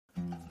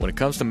When it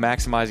comes to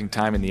maximizing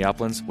time in the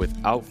uplands,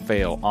 without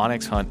fail,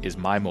 onX Hunt is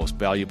my most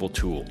valuable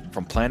tool.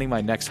 From planning my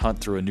next hunt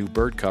through a new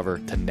bird cover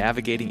to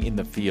navigating in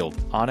the field,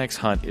 onX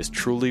Hunt is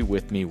truly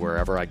with me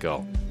wherever I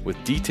go.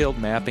 With detailed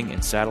mapping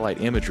and satellite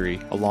imagery,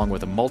 along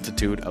with a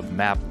multitude of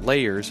map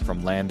layers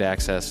from land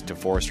access to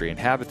forestry and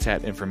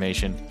habitat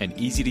information, and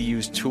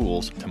easy-to-use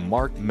tools to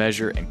mark,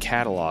 measure, and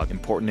catalog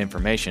important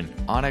information,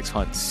 onX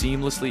Hunt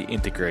seamlessly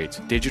integrates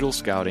digital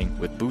scouting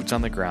with boots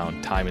on the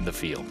ground time in the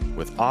field.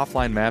 With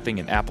offline mapping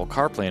and Apple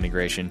CarPlay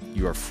integration,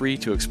 you are free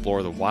to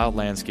explore the wild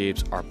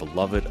landscapes our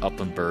beloved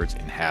upland birds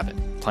inhabit.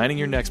 Planning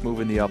your next move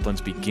in the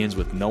uplands begins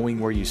with knowing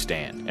where you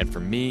stand, and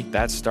for me,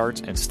 that starts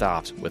and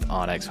stops with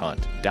onX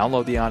Hunt.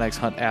 Download the onX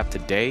Hunt app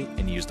today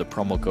and use the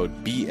promo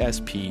code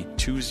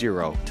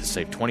BSP20 to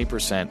save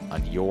 20%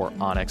 on your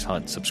onX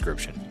Hunt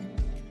subscription.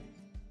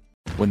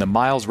 When the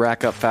miles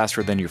rack up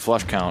faster than your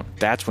flush count,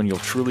 that's when you'll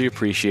truly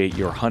appreciate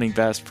your hunting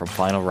vest from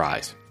Final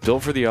Rise.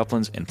 Built for the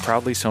uplands and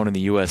proudly sewn in the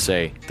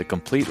USA, the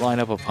complete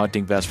lineup of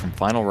hunting vests from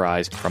Final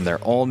Rise, from their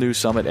all-new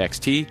Summit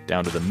XT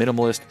down to the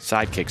minimalist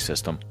Sidekick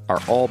system,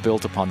 are all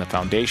built upon the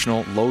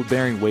foundational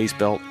load-bearing waist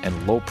belt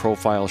and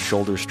low-profile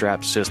shoulder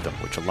strap system,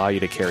 which allow you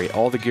to carry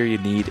all the gear you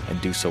need and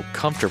do so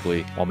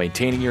comfortably while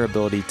maintaining your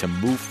ability to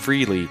move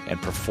freely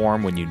and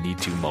perform when you need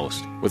to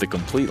most. With a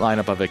complete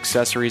lineup of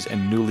accessories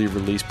and newly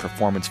released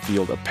performance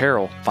field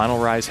apparel, Final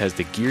Rise has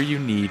the gear you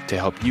need to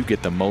help you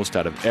get the most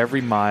out of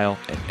every mile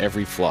and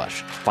every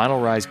flush.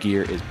 Final Rise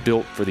gear is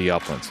built for the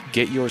uplands.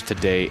 Get yours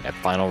today at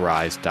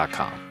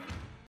finalrise.com.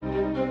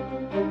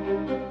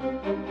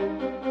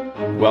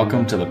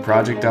 Welcome to the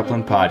Project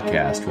Upland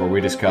podcast, where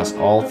we discuss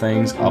all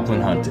things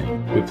upland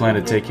hunting. We plan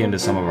to take you into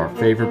some of our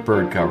favorite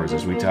bird covers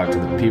as we talk to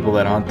the people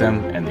that hunt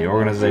them and the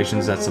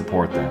organizations that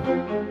support them.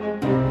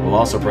 We'll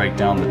also break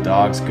down the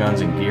dogs,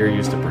 guns, and gear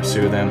used to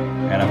pursue them,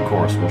 and of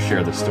course, we'll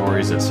share the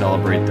stories that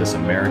celebrate this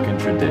American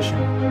tradition.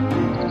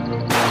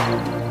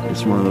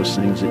 It's one of those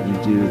things that you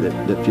do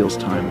that feels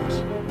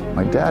timeless.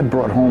 My dad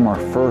brought home our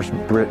first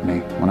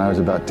Brittany when I was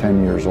about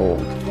 10 years old.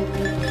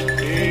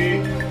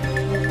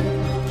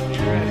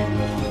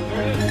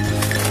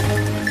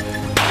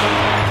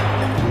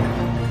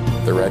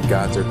 The red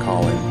gods are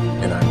calling,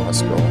 and I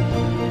must go.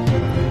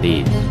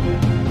 These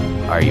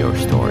are your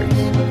stories.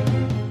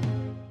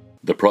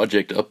 The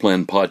Project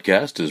Upland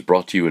podcast is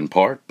brought to you in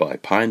part by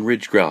Pine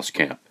Ridge Grouse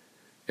Camp.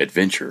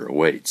 Adventure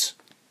awaits.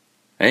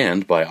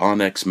 And by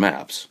onX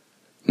Maps.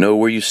 Know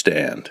where you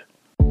stand.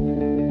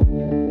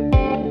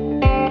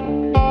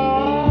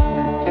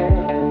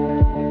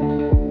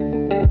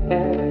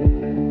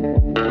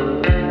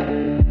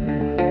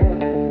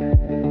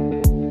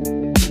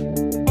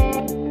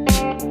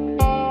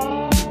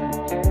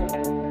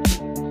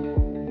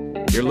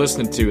 You're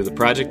listening to the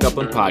Project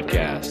Upland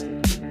podcast.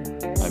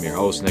 I'm your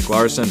host, Nick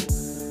Larson.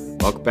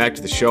 Welcome back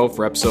to the show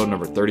for episode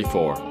number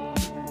 34.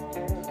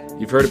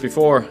 You've heard it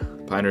before,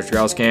 Pine Ridge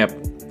Grouse Camp,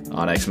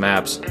 onX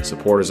Maps,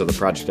 supporters of the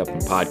Project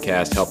Upland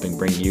podcast, helping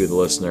bring you, the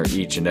listener,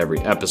 each and every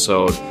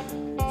episode.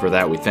 For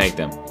that, we thank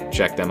them.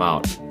 Check them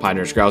out, Pine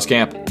Ridge Grouse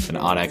Camp and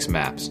onX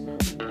Maps.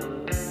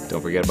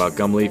 Don't forget about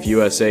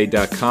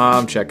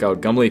GumleafUSA.com. Check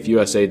out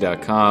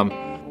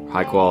GumleafUSA.com.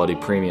 High-quality,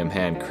 premium,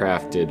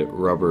 handcrafted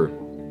rubber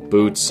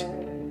boots.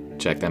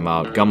 Check them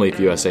out,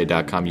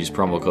 GumleafUSA.com. Use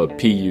promo code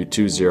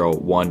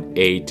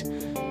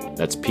PU2018.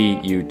 That's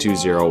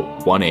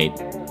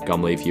PU2018,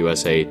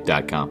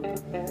 GumleafUSA.com.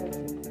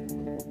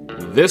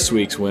 This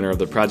week's winner of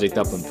the Project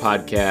Upland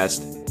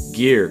podcast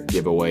gear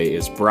giveaway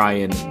is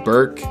Brian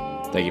Burke.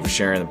 Thank you for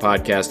sharing the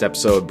podcast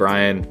episode,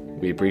 Brian.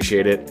 We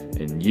appreciate it.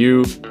 And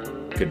you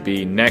could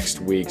be next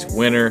week's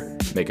winner.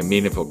 Make a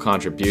meaningful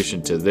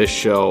contribution to this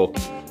show.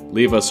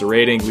 Leave us a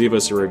rating, leave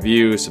us a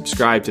review,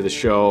 subscribe to the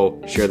show,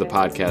 share the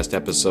podcast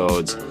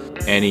episodes,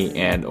 any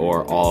and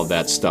or all of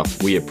that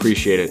stuff. We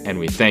appreciate it and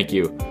we thank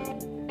you.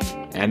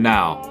 And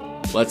now,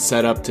 let's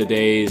set up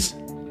today's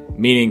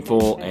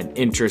meaningful and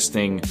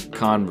interesting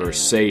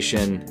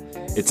conversation.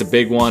 It's a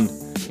big one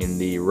in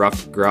the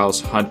ruffed grouse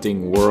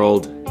hunting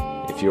world.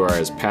 If you are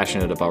as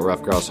passionate about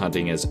ruffed grouse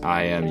hunting as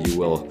I am, you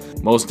will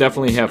most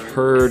definitely have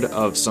heard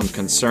of some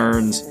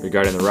concerns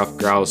regarding the ruffed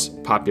grouse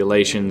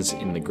populations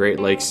in the Great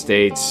Lakes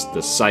states,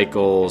 the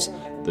cycles,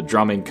 the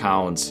drumming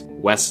counts,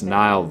 West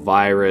Nile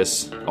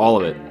virus, all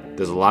of it.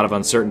 There's a lot of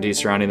uncertainty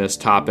surrounding this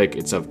topic.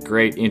 It's of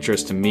great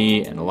interest to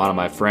me and a lot of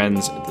my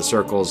friends at the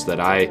circles that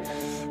I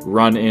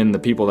run in, the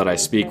people that I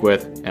speak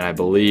with, and I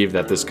believe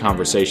that this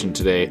conversation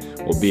today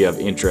will be of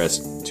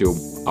interest to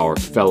our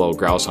fellow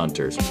grouse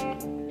hunters.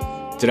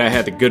 Today I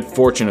had the good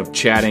fortune of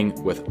chatting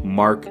with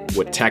Mark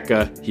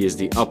Witeka. He is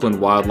the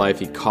upland wildlife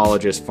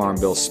ecologist, farm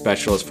bill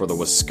specialist for the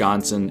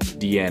Wisconsin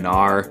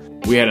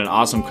DNR. We had an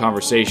awesome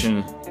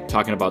conversation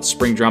talking about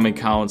spring drumming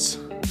counts,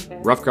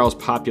 ruffed grouse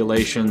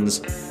populations,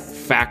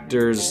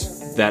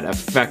 factors that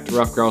affect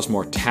ruffed grouse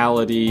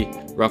mortality,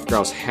 ruffed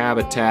grouse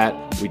habitat.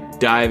 We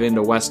dive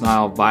into West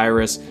Nile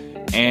virus,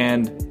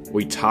 and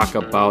We talk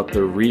about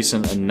the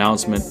recent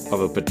announcement of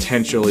a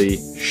potentially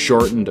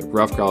shortened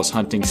rough grouse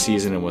hunting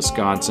season in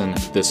Wisconsin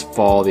this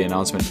fall. The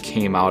announcement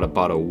came out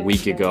about a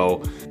week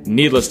ago.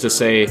 Needless to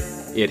say,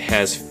 it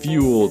has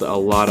fueled a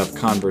lot of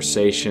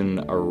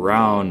conversation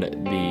around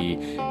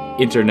the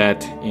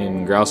internet,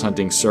 in grouse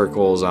hunting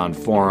circles, on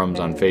forums,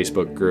 on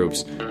Facebook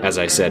groups. As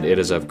I said, it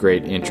is of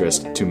great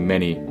interest to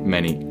many,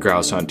 many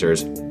grouse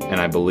hunters, and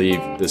I believe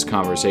this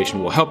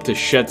conversation will help to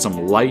shed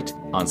some light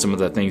on some of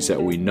the things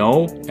that we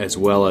know, as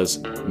well as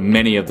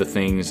many of the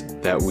things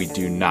that we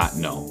do not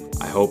know.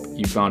 I hope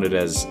you found it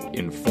as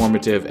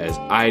informative as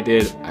I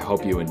did. I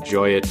hope you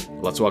enjoy it.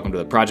 Let's welcome to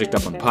the Project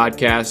Upland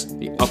podcast,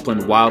 the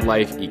upland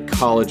wildlife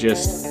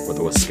ecologist with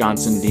the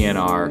Wisconsin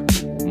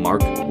DNR,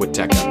 Mark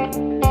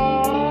Witeka.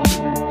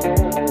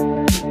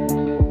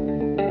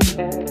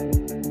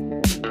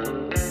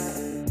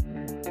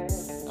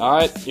 All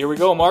right, here we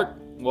go, Mark.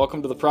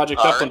 Welcome to the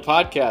Project Upland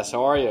podcast.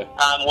 How are you?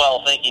 I'm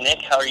well, thank you,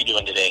 Nick. How are you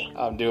doing today?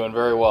 I'm doing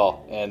very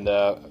well, and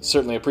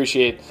certainly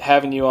appreciate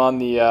having you on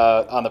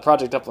the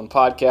Project Upland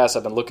podcast.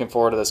 I've been looking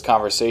forward to this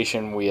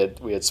conversation. We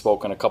had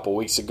spoken a couple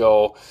weeks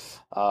ago,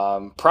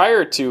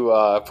 prior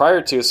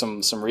to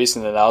some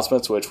recent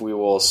announcements, which we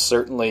will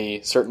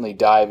certainly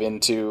dive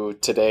into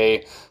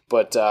today.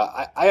 But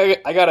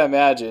I gotta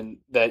imagine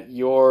that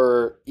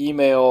your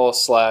email /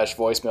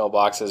 voicemail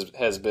box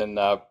has been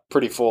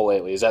pretty full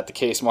lately. Is that the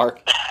case,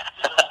 Mark?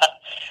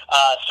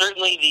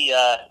 Certainly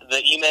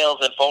the emails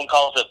and phone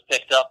calls have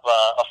picked up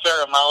a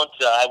fair amount.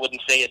 I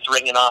wouldn't say it's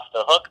ringing off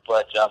the hook,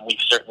 but we've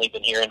certainly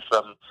been hearing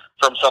from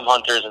some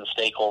hunters and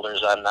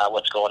stakeholders on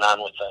what's going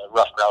on with the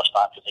rough grouse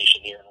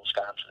population here in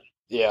Wisconsin.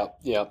 Yeah,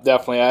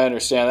 definitely. I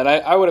understand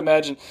that. I would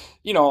imagine,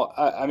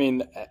 I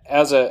mean,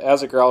 as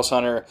a grouse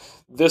hunter,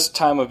 this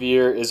time of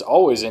year is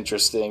always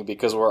interesting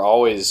because we're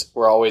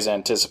always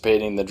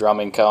anticipating the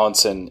drumming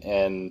counts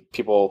and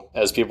people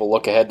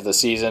look ahead to the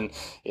season.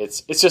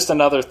 It's just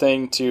another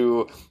thing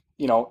to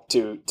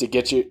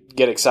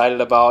get excited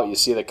about. You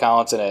see the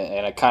counts and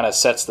it kind of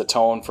sets the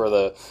tone for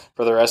the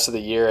rest of the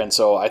year. And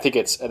so I think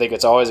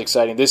it's always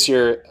exciting. This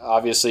year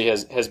obviously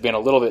has been a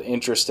little bit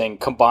interesting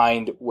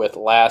combined with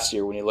last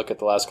year. When you look at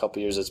the last couple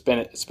of years, it's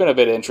been a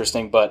bit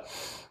interesting, but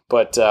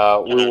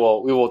we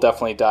will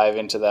definitely dive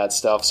into that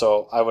stuff.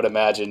 So I would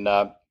imagine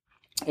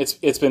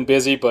it's been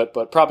busy,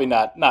 but probably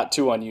not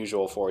too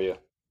unusual for you.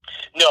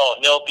 No,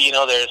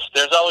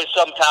 there's always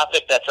some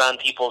topic that's on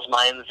people's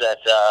minds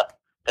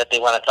that they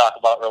want to talk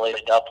about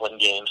related to upland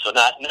games. So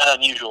not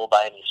unusual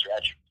by any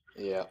stretch.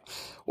 Yeah.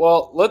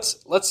 Well,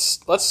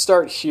 let's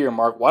start here,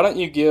 Mark. Why don't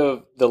you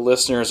give the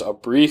listeners a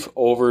brief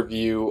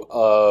overview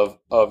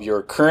of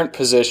your current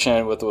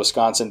position with the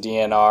Wisconsin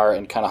DNR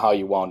and kind of how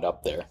you wound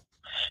up there?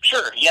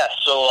 Sure, yes.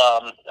 So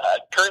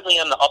currently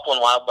I'm the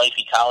upland wildlife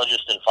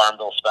ecologist and farm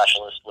bill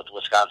specialist with the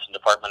Wisconsin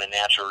Department of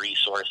Natural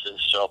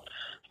Resources. So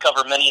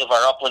cover many of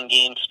our upland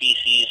game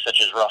species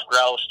such as rough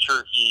grouse,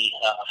 turkey,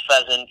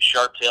 pheasant,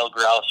 sharp-tailed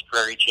grouse,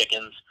 prairie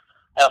chickens.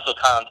 I also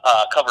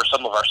cover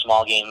some of our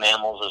small game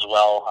mammals as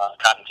well,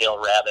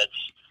 cottontail rabbits,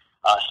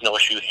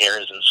 snowshoe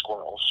hares, and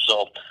squirrels.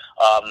 So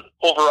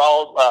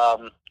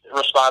overall,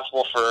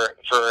 responsible for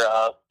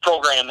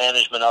program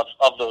management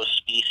of those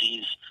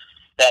species.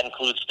 That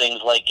includes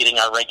things like getting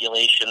our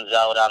regulations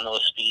out on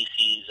those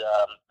species,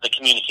 the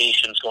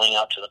communications going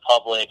out to the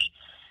public,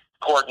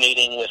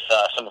 coordinating with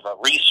some of our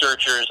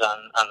researchers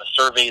on the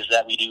surveys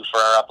that we do for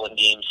our upland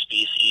game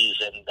species,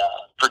 and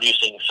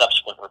producing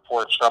subsequent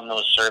reports from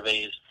those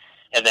surveys.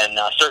 And then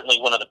certainly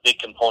one of the big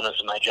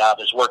components of my job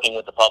is working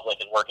with the public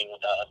and working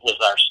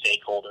with our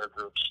stakeholder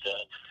groups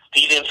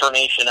to get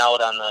information out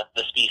on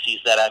the species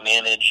that I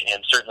manage,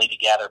 and certainly to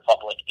gather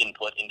public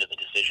input into the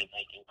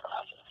decision-making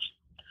process.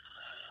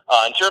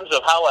 In terms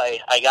of how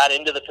I got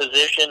into the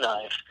position,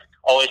 I've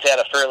always had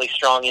a fairly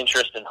strong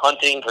interest in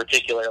hunting,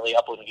 particularly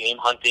upland game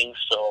hunting.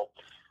 So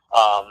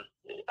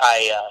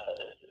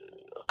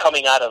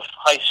coming out of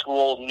high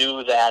school,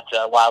 knew that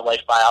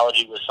wildlife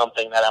biology was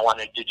something that I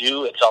wanted to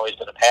do. It's always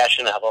been a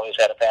passion. I've always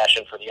had a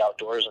passion for the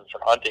outdoors and for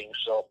hunting.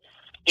 So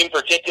in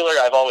particular,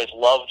 I've always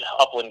loved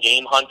upland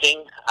game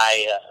hunting.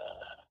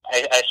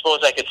 I suppose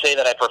I could say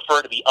that I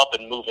prefer to be up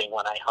and moving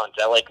when I hunt.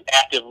 I like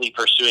actively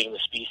pursuing the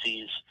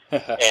species,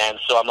 and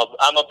so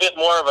I'm a bit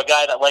more of a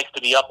guy that likes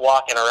to be up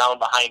walking around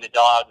behind a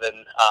dog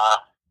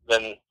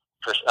than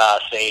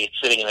say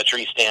sitting in a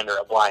tree stand or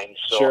a blind.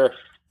 So sure.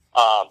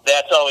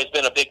 That's always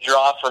been a big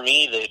draw for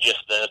me.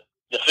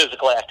 The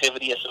physical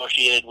activity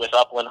associated with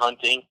upland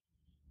hunting,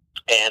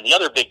 and the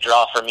other big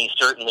draw for me,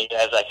 certainly,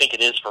 as I think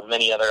it is for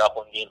many other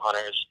upland game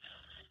hunters,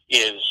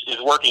 is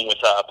working with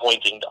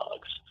pointing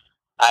dogs.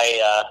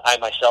 I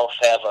myself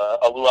have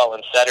a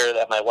Llewellyn setter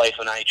that my wife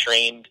and I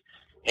trained,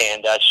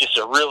 and it's just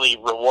a really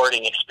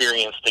rewarding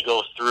experience to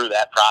go through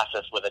that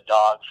process with a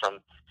dog, from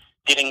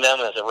getting them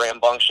as a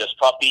rambunctious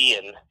puppy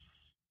and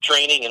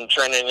training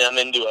them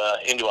into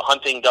a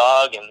hunting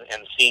dog,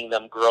 and seeing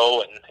them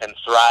grow and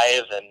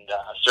thrive, and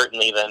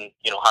certainly then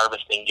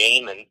harvesting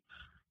game and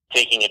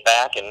taking it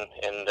back and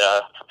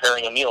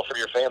preparing a meal for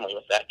your family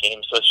with that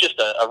game. So it's just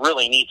a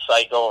really neat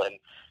cycle, and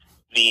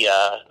the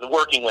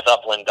working with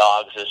upland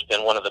dogs has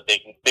been one of the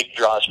big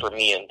draws for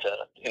me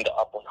into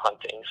upland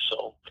hunting.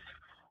 So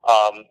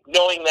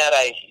knowing that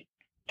I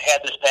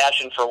had this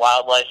passion for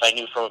wildlife, I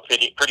knew from a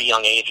pretty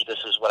young age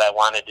this is what I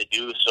wanted to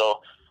do.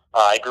 So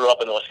I grew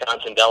up in the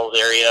Wisconsin Dells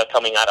area.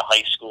 Coming out of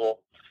high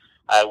school,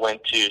 I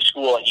went to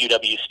school at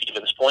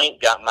UW-Stevens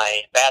Point, got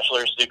my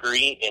bachelor's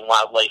degree in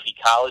wildlife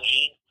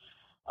ecology,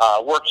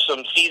 worked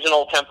some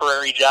seasonal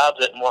temporary jobs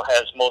as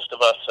most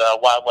of us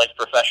wildlife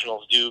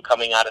professionals do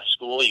coming out of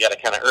school. You got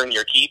to kind of earn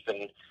your keep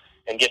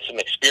and get some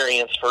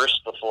experience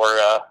first before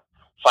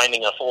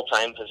finding a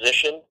full-time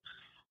position.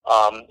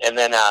 And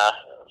then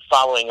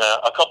following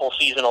a couple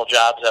seasonal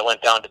jobs, I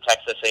went down to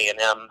Texas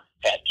A&M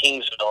at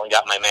Kingsville and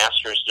got my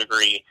master's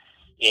degree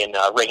in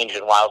range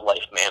and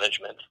wildlife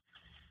management.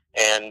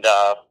 And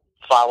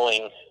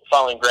following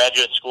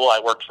graduate school, I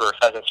worked for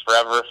Pheasants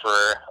Forever for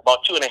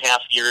about 2.5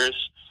 years.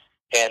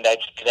 And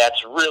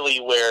that's really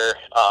where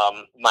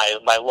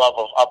my love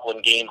of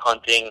upland game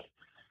hunting,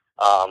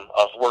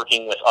 of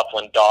working with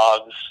upland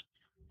dogs,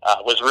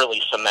 was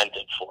really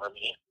cemented for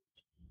me.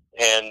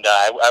 And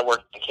I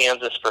worked in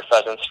Kansas for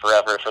Pheasants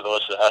Forever for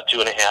those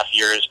 2.5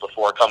 years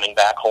before coming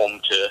back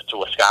home to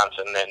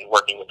Wisconsin and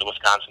working with the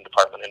Wisconsin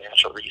Department of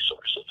Natural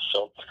Resources.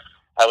 So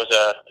I was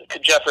a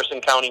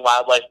Jefferson County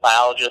wildlife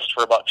biologist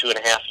for about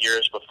 2.5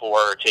 years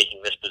before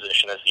taking this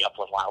position as the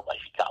upland wildlife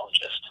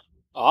ecologist.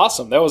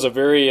 Awesome. That was a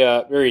very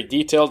very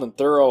detailed and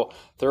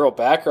thorough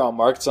background,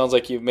 Mark. It sounds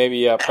like you've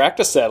maybe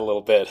practiced that a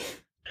little bit.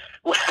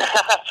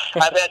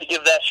 I've had to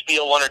give that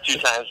spiel 1 or 2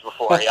 times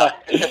before, yeah.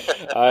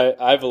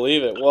 I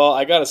believe it. Well,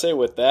 I got to say,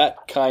 with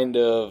that kind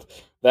of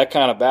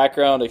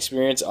background,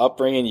 experience,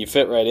 upbringing, you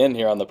fit right in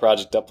here on the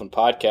Project Upland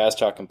podcast,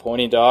 talking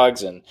pointing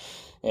dogs and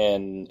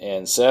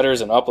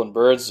setters and upland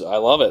birds. I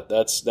love it.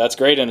 That's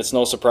great, and it's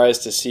no surprise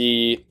to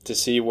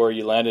see where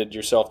you landed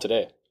yourself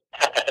today.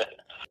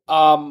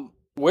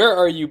 Where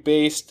are you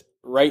based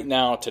right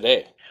now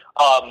today?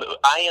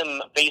 I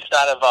am based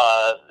out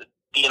of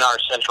DNR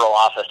Central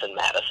office in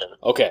Madison.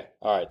 Okay,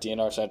 all right,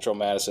 DNR Central,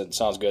 Madison,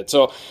 sounds good.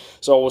 So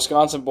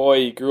Wisconsin boy,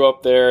 you grew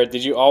up there.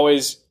 Did you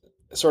always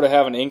sort of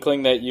have an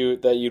inkling that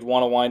you'd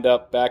want to wind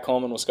up back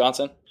home in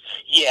Wisconsin?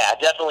 Yeah,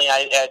 definitely.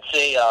 I'd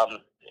say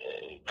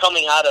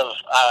coming out of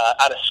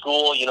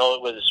school,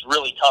 it was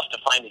really tough to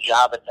find a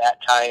job at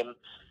that time.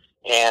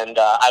 And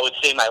I would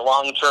say my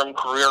long-term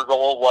career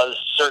goal was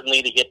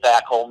certainly to get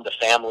back home to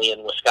family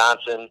in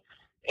Wisconsin,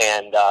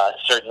 and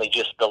certainly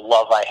just the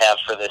love I have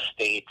for this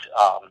state.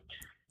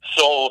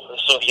 So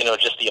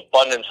just the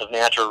abundance of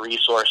natural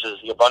resources,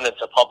 the abundance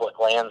of public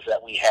lands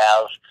that we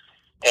have,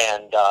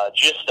 and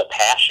just the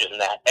passion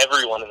that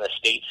everyone in the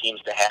state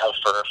seems to have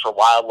for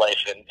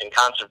wildlife and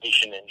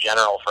conservation in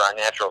general for our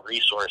natural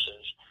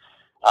resources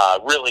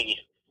really,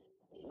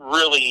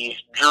 really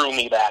drew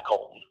me back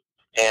home.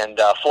 And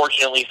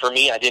fortunately for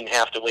me, I didn't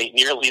have to wait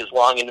nearly as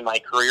long into my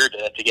career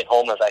to get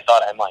home as I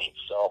thought I might.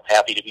 So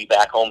happy to be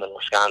back home in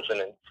Wisconsin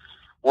and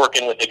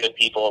working with the good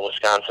people of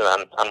Wisconsin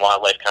on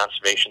wildlife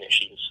conservation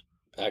issues.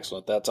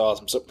 Excellent, that's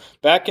awesome. So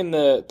back in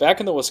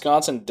the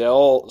Wisconsin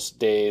Dells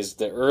days,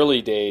 the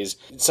early days,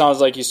 it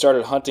sounds like you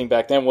started hunting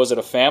back then. Was it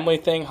a family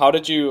thing? How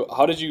did you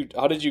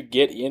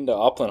get into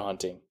upland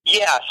hunting?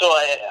 Yeah, so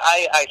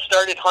I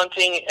started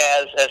hunting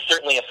as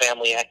certainly a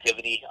family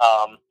activity.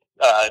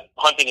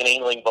 Hunting and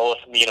angling both,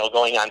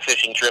 going on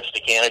fishing trips to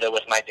Canada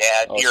with my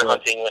dad, deer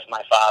hunting with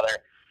my father.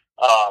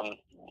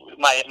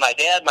 My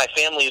dad, my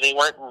family, they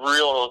weren't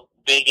real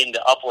big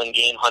into upland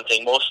game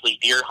hunting, mostly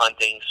deer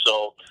hunting.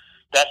 So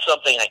that's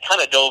something I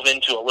kind of dove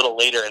into a little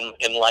later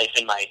in life,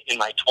 in my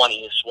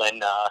 20s,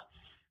 when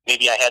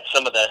maybe I had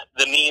some of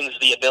the means,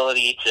 the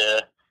ability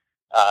to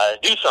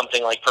do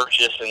something like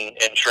purchase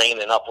and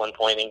train an upland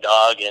pointing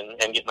dog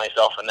and get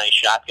myself a nice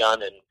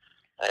shotgun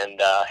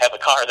and have a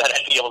car that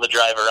I'd be able to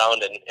drive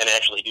around and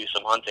actually do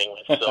some hunting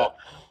with. So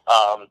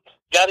I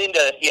got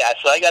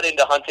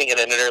into hunting at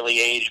an early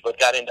age, but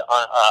got into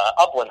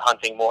upland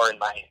hunting more in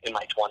my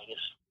 20s.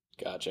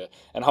 Gotcha.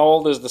 And how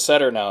old is the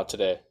setter now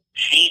today?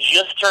 She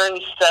just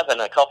turned 7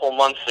 a couple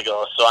months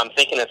ago, so I'm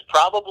thinking it's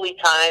probably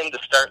time to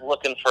start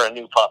looking for a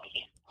new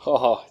puppy.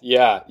 Oh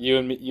yeah, you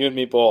and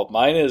me both.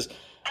 Mine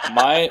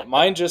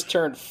just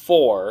turned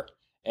 4,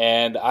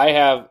 and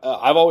I've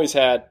always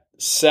had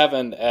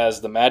 7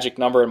 as the magic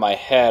number in my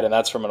head, and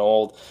that's from an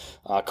old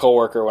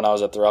coworker when I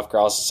was at the Rough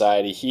Grouse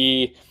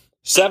Society.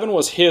 7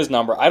 was his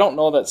number. I don't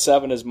know that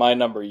 7 is my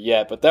number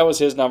yet, but that was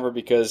his number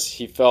because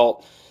he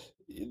felt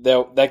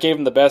that gave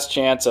him the best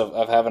chance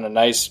of having a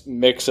nice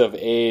mix of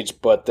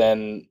age, but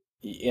then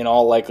in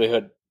all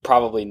likelihood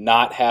probably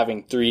not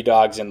having 3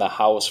 dogs in the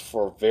house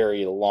for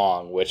very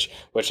long, which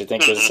I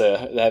think is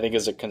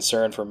a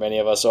concern for many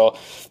of us. So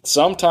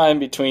sometime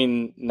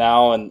between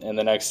now and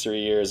the next 3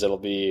 years, it'll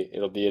be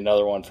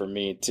another one for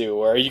me too.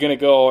 Are you gonna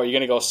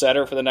go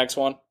setter for the next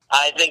one?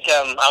 I think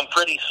I'm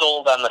pretty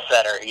sold on the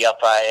setter. Yep,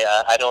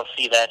 I don't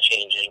see that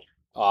changing.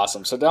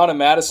 Awesome. So down in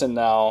Madison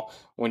now,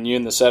 when you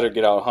and the setter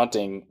get out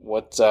hunting,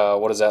 what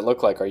does that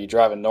look like? Are you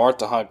driving north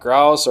to hunt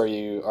grouse? Are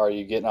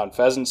you getting on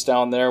pheasants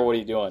down there? What are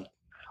you doing?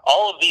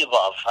 All of the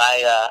above.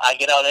 I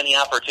get out any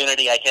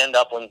opportunity I can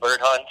to upland bird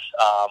hunt.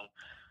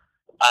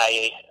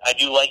 I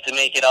do like to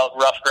make it out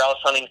rough grouse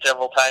hunting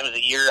several times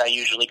a year. I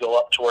usually go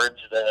up towards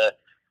the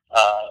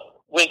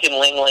Lincoln,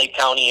 Lake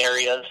County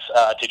areas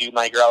to do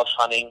my grouse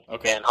hunting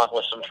and hunt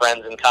with some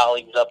friends and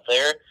colleagues up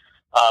there.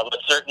 But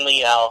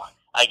certainly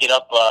I get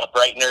up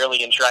bright and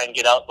early and try and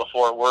get out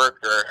before work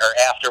or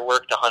after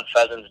work to hunt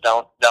pheasants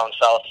down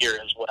south here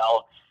as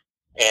well,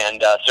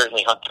 and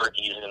certainly hunt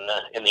turkeys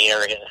in the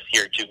area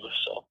here too.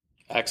 So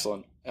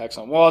excellent.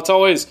 Well, it's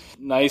always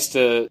nice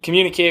to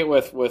communicate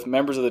with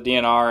members of the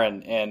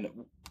DNR, and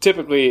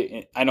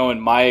typically, I know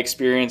in my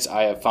experience,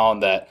 I have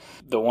found that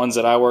the ones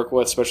that I work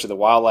with, especially the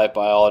wildlife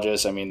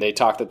biologists, I mean, they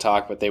talk the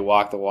talk, but they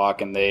walk the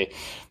walk, and they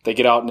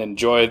get out and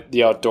enjoy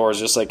the outdoors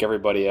just like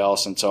everybody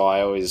else. And so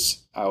I always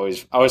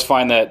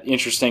find that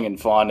interesting and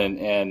fun,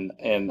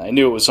 and I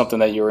knew it was something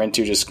that you were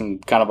into just from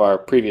kind of our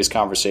previous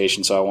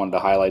conversation, so I wanted to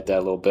highlight that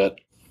a little bit.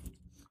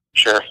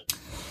 Sure.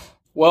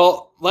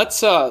 Well, let's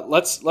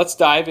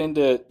dive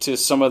into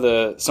some of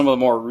the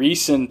more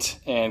recent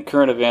and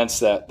current events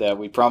that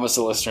we promised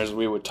the listeners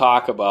we would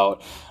talk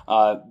about.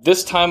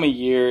 This time of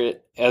year,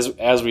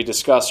 as we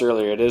discussed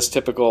earlier, it is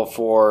typical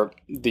for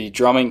the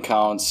drumming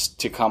counts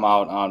to come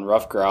out on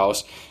rough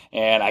grouse,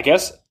 and I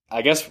guess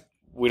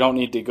we don't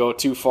need to go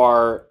too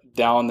far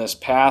down this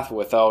path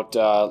without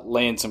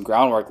laying some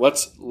groundwork.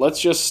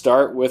 Let's just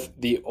start with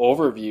the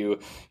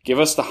overview. Give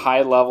us the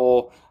high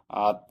level.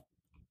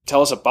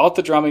 Tell us about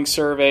the drumming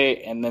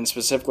survey, and then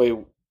specifically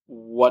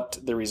what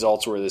the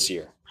results were this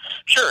year.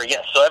 Sure,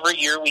 yes. So every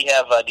year we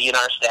have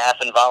DNR staff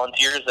and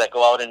volunteers that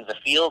go out into the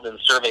field and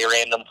survey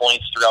random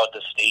points throughout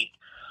the state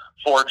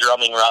for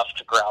drumming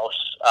ruffed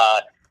grouse.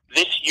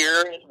 This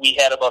year we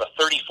had about a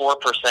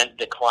 34%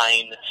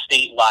 decline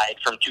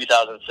statewide from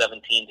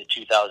 2017 to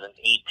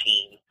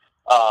 2018.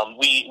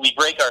 We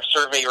break our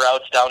survey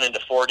routes down into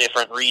 4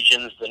 different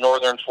regions: the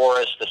northern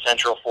forest, the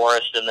central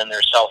forest, and then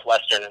there's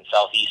southwestern and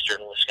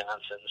southeastern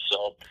Wisconsin.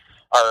 So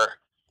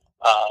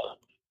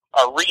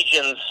our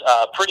regions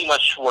pretty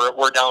much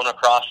were down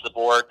across the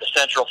board. The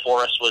central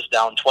forest was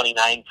down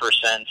 29%,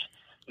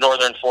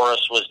 northern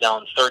forest was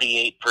down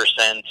 38%,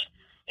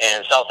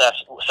 and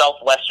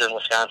southwestern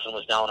Wisconsin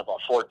was down about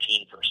 14%.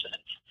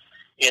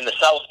 In the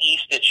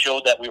southeast, it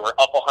showed that we were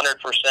up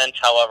 100%.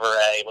 However,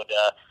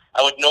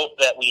 I would note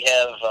that we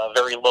have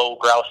very low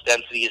grouse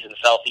densities in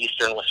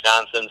southeastern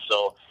Wisconsin,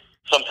 so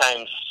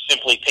sometimes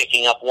simply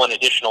picking up one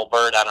additional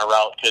bird on a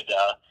route could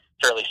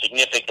fairly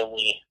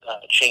significantly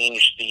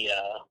change the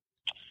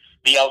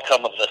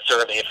outcome of the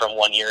survey from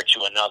one year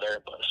to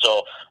another.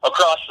 So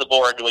across the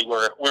board, we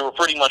were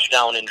pretty much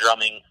down in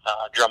drumming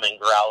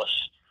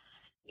grouse.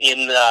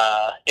 In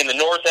the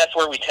north, that's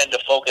where we tend to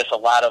focus a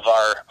lot of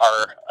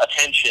our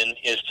attention,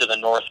 is to the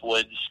north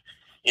woods.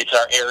 It's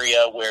our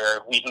area where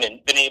we've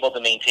been able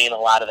to maintain a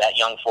lot of that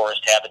young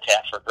forest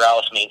habitat for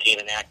grouse, maintain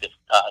an active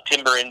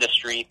timber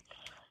industry.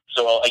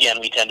 So again,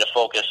 we tend to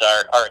focus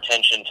our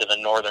attention to the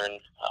northern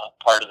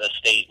part of the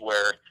state,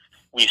 where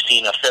we've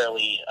seen a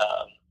fairly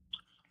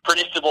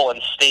predictable and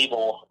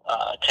stable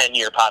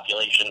 10-year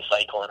population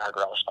cycle in our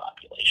grouse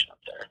population up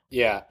there.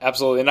 Yeah,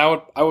 absolutely. And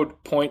I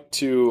would point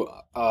to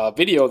a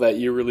video that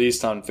you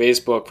released on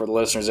Facebook for the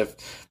listeners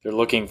if they're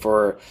looking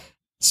for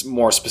some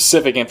more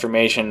specific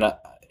information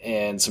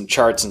and some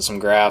charts and some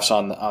graphs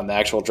on the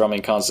actual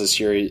drumming counts this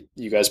year.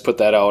 You guys put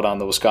that out on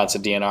the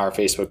Wisconsin DNR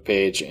Facebook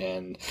page,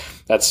 and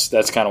that's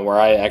kind of where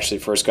I actually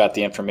first got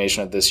the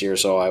information of this year.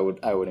 So I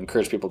would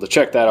encourage people to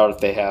check that out if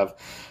they have.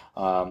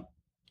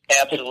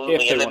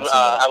 Absolutely, and then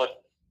I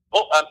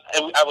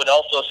would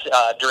also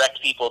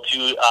direct people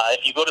to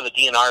if you go to the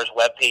DNR's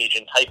webpage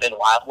and type in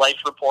wildlife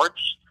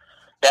reports,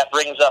 that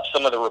brings up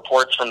some of the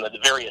reports from the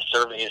various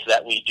surveys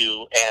that we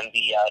do, and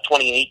the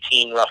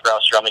 2018 rough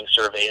grouse drumming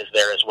survey is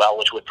there as well,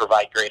 which would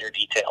provide greater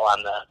detail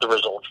on the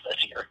results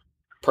this year.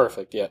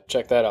 Perfect. Yeah,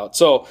 check that out.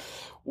 So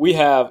we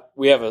have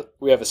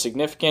a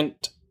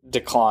significant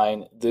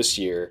decline this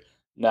year.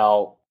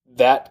 Now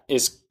that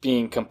is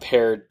being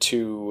compared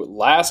to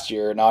last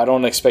year. Now I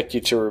don't expect you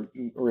to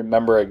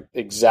remember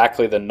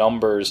exactly the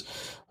numbers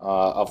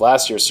of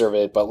last year's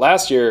survey, but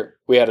last year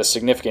we had a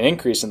significant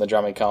increase in the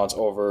drumming counts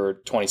over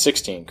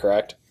 2016,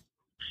 correct?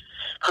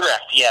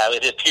 Correct. Yeah,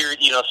 it appeared.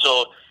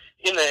 So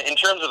in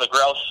terms of the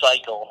grouse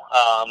cycle,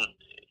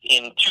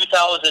 in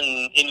 2000,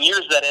 in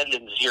years that end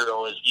in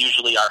 0 is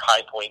usually our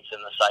high points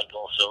in the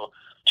cycle. So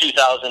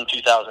 2000,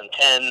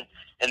 2010,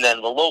 and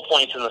then the low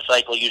points in the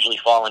cycle usually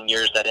fall in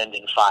years that end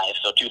in 5.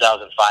 So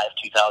 2005,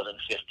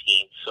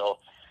 2015. So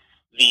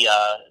the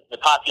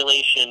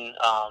population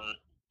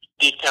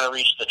did kind of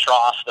reach the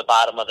trough, the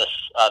bottom of the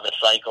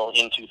cycle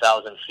in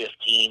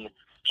 2015,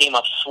 came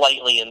up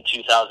slightly in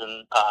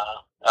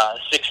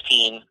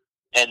 2016,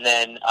 and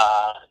then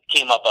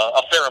came up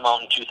a fair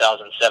amount in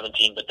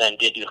 2017, but then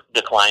did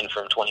decline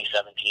from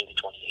 2017 to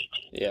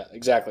 2018. Yeah,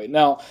 exactly.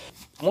 Now,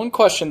 one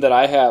question that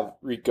I have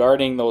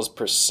regarding those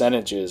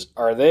percentages,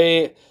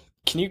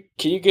 can you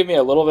give me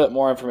a little bit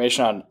more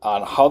information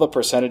on how the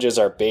percentages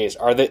are based?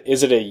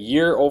 Is it a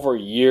year over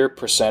year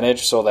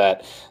percentage, so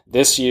that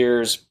this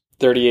year's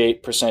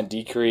 38%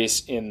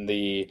 decrease in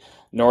the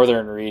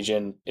northern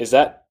region, is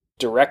that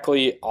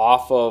directly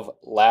off of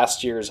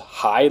last year's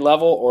high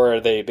level, or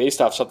are they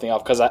based off something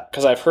else?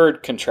 Because I've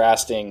heard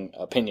contrasting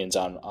opinions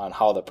on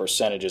how the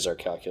percentages are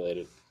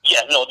calculated.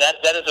 Yeah, no,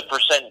 that is a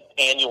percent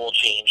annual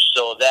change.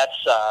 So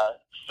that's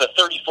the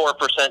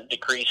 34%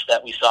 decrease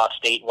that we saw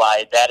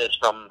statewide. That is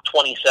from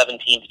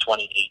 2017 to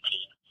 2018.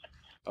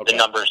 Okay. The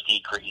numbers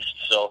decreased.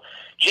 So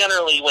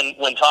generally,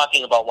 when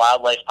talking about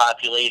wildlife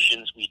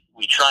populations,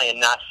 we try and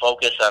not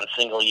focus on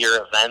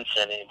single-year events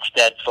and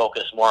instead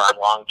focus more on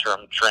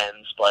long-term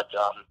trends. But,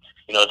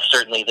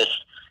 certainly this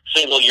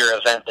single-year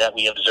event that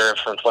we observed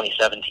from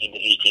 2017 to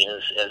 18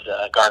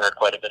 has garnered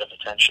quite a bit of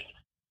attention.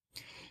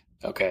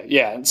 Okay.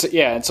 Yeah.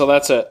 And so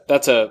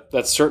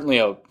that's certainly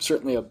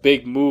a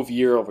big move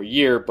year over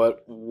year.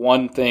 But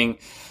one thing,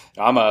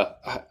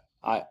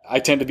 I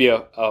tend to be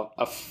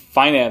a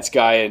finance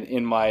guy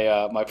in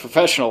my my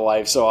professional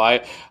life. So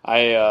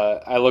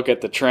I look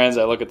at the trends,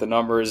 I look at the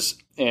numbers,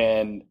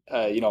 and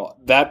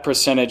that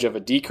percentage of a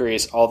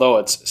decrease, although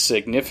it's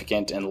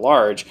significant and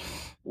large,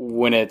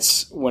 when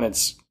it's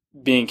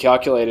being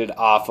calculated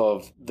off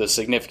of the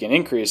significant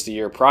increase the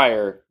year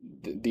prior,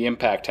 the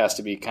impact has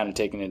to be kind of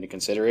taken into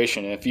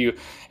consideration. And if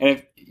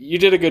you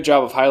did a good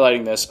job of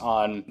highlighting this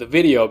on the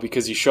video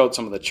because you showed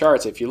some of the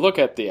charts. If you look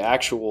at the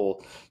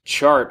actual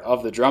chart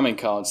of the drumming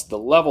counts, the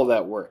level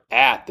that we're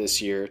at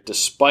this year,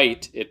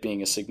 despite it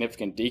being a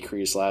significant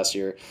decrease last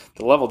year,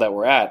 the level that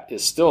we're at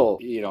is still,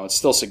 it's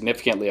still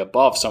significantly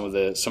above some of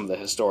the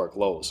historic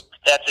lows.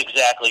 That's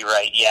exactly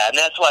right. Yeah, and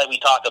that's why we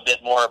talk a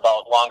bit more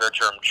about longer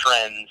term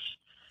trends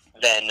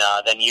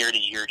than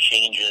year-to-year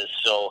changes.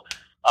 So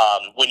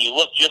when you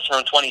look just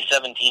from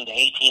 2017 to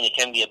 18, it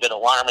can be a bit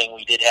alarming.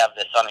 We did have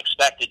this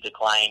unexpected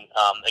decline.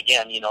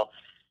 Again,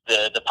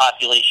 the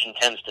population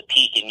tends to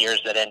peak in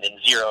years that end in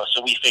zero,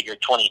 so we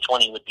figured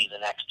 2020 would be the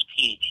next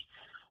peak.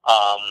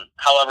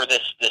 However,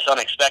 this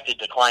unexpected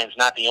decline is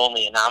not the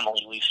only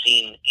anomaly we've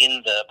seen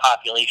in the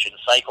population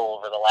cycle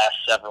over the last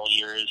several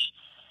years.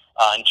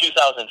 In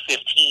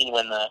 2015,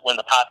 when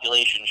the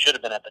population should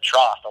have been at the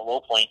trough, the low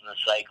point in the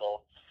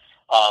cycle,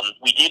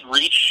 we did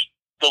reach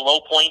the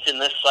low point in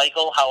this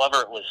cycle.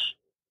 However, it was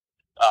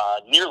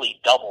nearly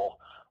double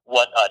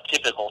what a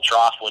typical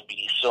trough would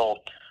be. So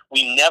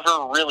we never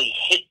really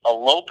hit a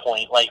low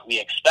point like we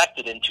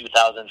expected in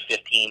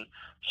 2015.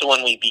 So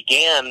when we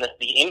began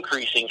the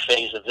increasing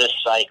phase of this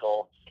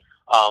cycle,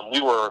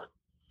 we were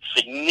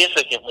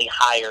significantly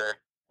higher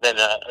than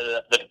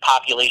the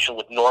population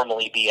would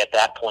normally be at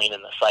that point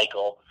in the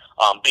cycle,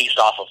 based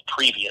off of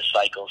previous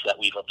cycles that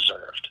we've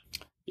observed.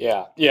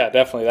 Yeah,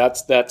 definitely.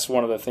 That's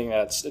one of the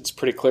things it's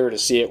pretty clear to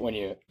see it when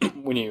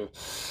you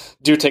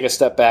do take a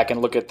step back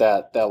and look at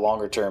that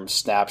longer term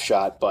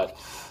snapshot. But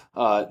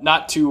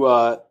not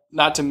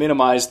to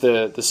minimize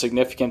the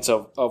significance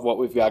of what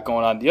we've got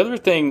going on. The other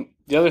thing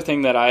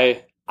that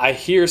I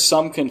hear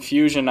some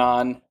confusion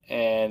on,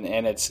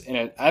 and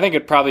I think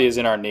it probably is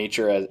in our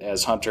nature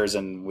as hunters,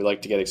 and we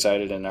like to get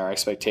excited in our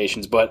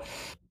expectations. But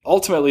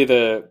ultimately,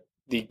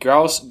 the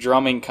grouse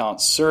drumming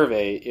count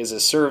survey is a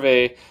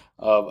survey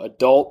of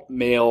adult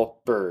male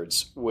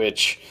birds,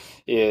 which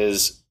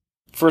is,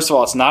 first of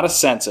all, it's not a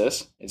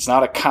census. It's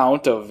not a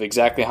count of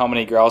exactly how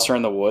many grouse are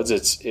in the woods.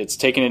 It's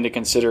taken into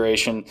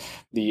consideration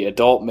the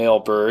adult male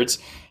birds,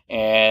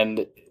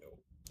 and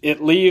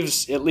it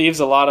leaves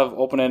a lot of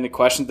open-ended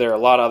questions. There are a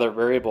lot of other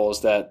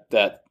variables that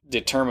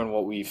determine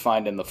what we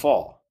find in the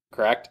fall.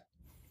 Correct?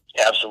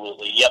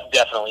 Absolutely. Yep.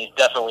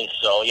 Definitely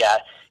so. Yeah.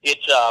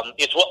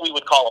 It's what we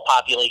would call a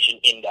population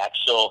index.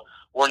 So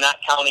we're not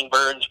counting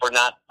birds. We're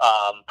not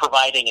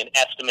providing an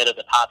estimate of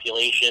the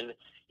population.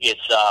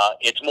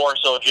 It's more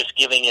so just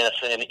giving us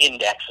an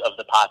index of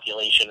the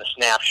population, a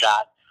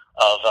snapshot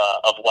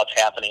of what's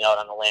happening out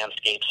on the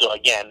landscape. So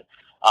again,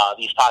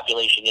 these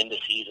population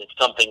indices, it's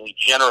something we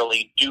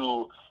generally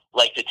do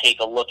like to take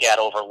a look at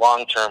over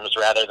long terms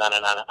rather than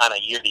on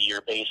a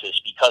year-to-year basis,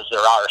 because there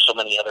are so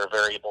many other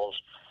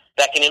variables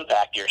that can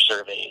impact your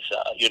surveys.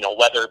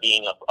 Weather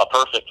being a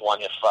perfect one.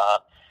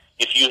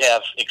 If you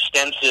have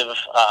extensive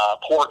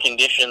poor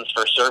conditions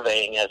for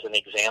surveying, as an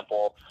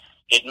example,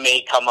 it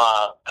may come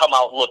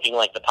out looking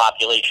like the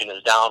population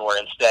is down, where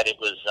instead it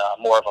was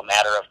more of a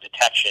matter of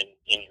detection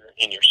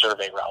in your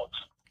survey routes.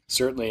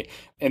 Certainly,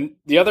 and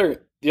the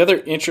other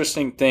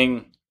interesting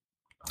thing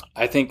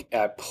I think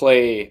at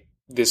play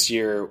this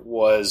year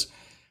was,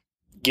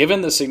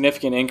 given the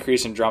significant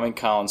increase in drumming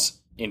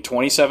counts in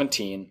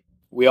 2017,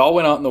 we all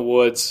went out in the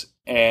woods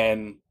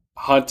and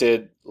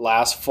hunted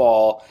last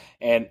fall.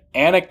 And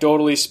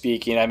anecdotally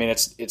speaking, I mean,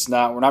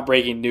 we're not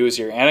breaking news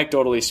here.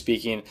 Anecdotally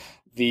speaking,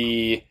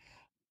 the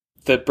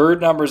bird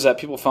numbers that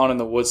people found in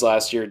the woods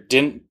last year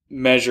didn't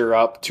measure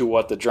up to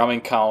what the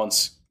drumming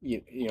counts,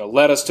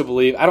 led us to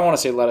believe. I don't want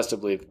to say led us to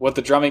believe. What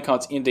the drumming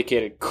counts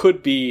indicated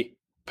could be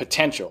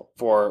potential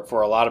for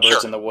a lot of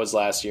birds in the woods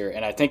last year.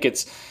 And I think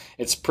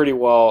it's pretty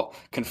well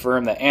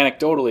confirmed that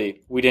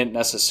anecdotally we didn't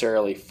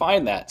necessarily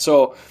find that.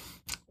 So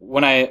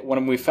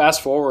when we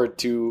fast forward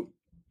to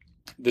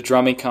the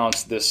drumming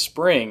counts this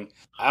spring,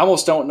 I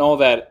almost don't know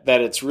that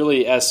it's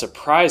really as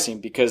surprising,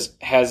 because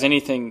has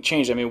anything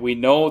changed? I mean, we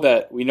know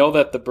that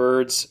the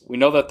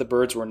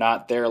birds were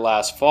not there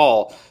last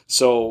fall,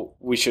 so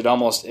we should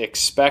almost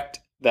expect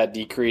that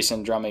decrease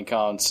in drumming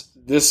counts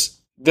this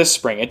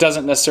spring. It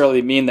doesn't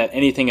necessarily mean that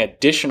anything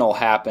additional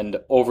happened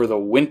over the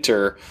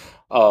winter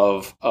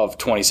of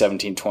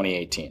 2017,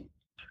 2018.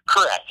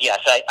 Correct. Yes,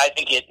 I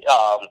think it.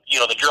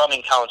 The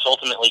drumming counts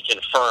ultimately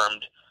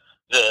confirmed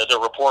the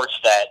reports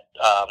that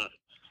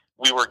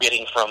we were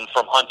getting from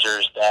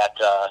hunters that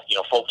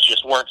folks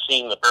just weren't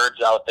seeing the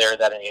birds out there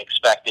that they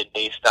expected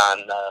based on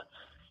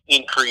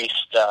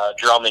increased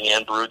drumming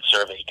and brood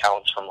survey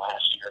counts from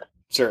last year.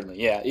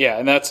 Certainly, yeah,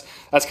 and that's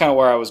kind of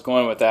where I was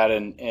going with that,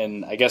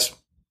 and I guess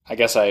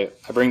I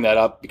bring that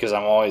up because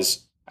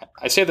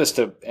I say this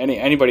to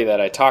anybody that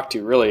I talk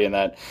to, really, in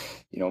that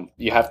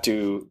you have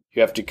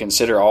to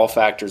consider all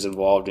factors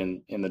involved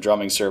in the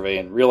drumming survey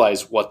and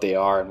realize what they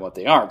are and what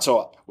they aren't.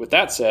 So with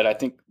that said, I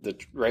think the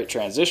right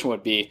transition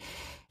would be,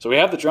 so we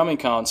have the drumming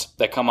counts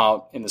that come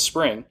out in the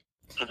spring.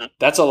 Mm-hmm.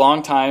 That's a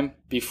long time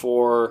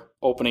before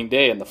opening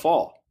day in the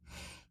fall.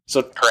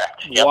 So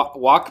correct. Yep.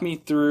 Walk me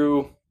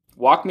through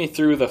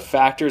the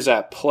factors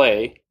at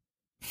play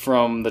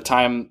from the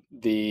time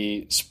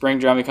the spring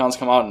drumming counts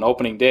come out and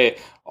opening day,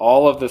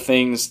 all of the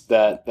things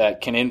that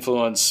can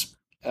influence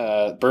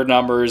bird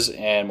numbers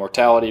and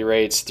mortality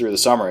rates through the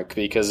summer,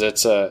 because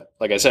it's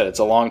like I said, it's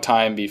a long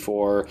time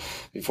before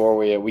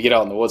we get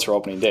out in the woods for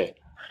opening day.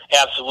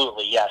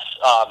 Absolutely, yes.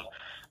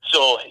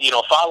 So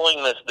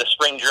following the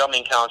spring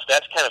drumming counts,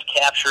 that's kind of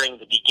capturing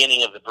the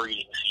beginning of the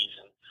breeding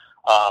season.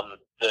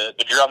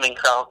 The drumming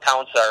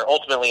counts are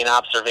ultimately an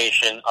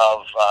observation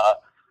of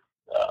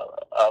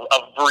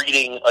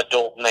breeding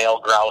adult male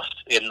grouse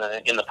in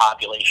the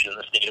population in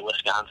the state of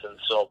Wisconsin.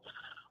 So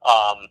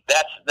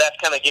that's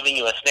kind of giving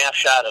you a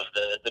snapshot of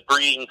the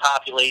breeding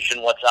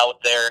population, what's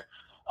out there.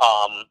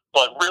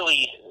 But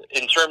really,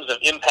 in terms of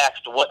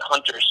impacts to what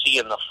hunters see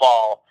in the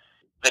fall,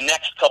 the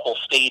next couple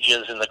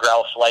stages in the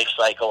grouse life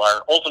cycle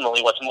are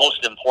ultimately what's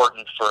most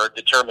important for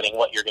determining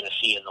what you're going to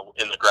see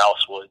in the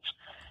grouse woods,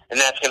 and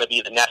that's going to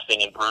be the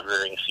nesting and brood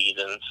rearing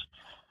seasons.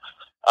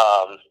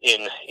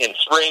 In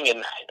spring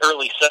and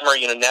early summer,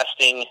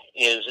 nesting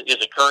is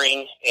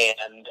occurring,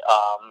 and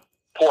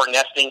poor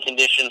nesting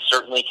conditions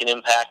certainly can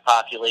impact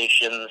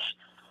populations,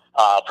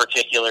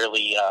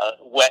 particularly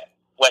wet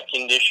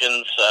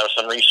conditions.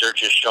 Some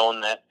research has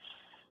shown that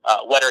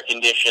wetter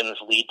conditions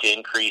lead to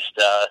increased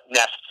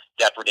nest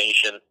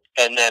depredation.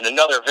 And then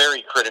another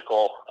very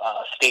critical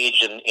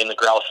stage in the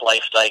grouse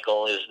life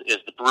cycle is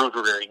the brood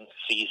rearing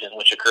season,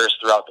 which occurs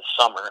throughout the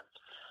summer.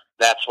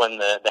 That's when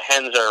the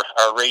hens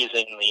are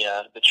raising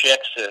the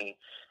chicks, and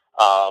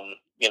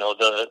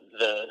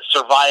the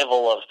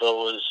survival of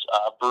those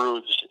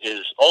broods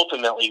is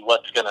ultimately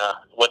what's gonna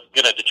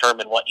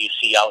determine what you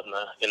see out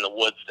in the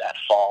woods that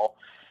fall.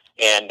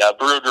 And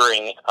brood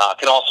rearing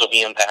can also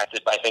be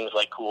impacted by things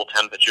like cool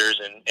temperatures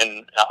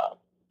and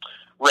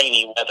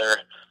rainy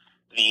weather.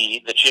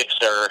 The chicks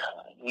are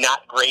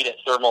not great at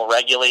thermal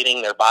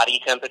regulating their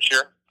body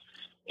temperature,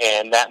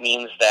 and that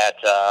means that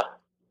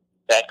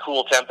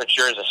cool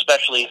temperatures,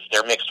 especially if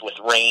they're mixed with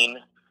rain,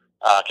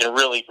 can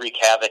really wreak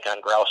havoc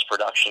on grouse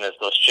production, as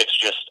those chicks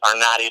just are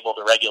not able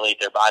to regulate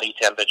their body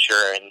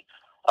temperature and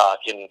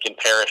can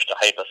perish to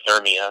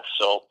hypothermia.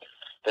 So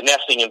the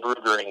nesting and brood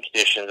rearing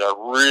conditions are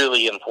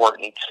really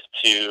important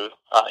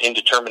in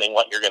determining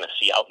what you're going to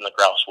see out in the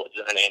grouse woods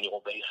on an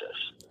annual basis.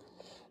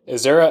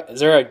 Is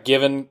there a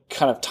given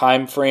kind of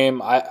time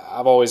frame?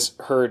 I've always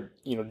heard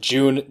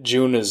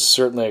June is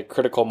certainly a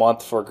critical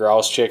month for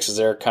grouse chicks. Is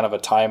there kind of a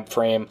time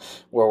frame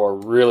where we're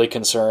really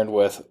concerned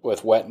with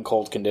wet and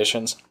cold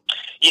conditions?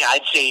 Yeah,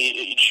 I'd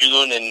say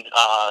June, and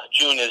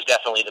June is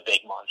definitely the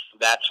big month.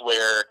 That's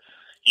where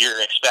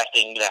you're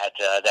expecting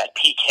that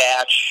peak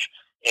hatch,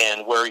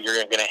 and where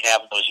you're going to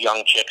have those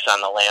young chicks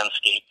on the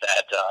landscape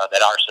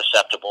that are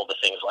susceptible to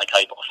things like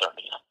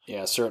hypothermia.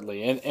 Yeah,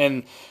 certainly,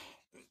 and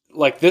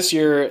like this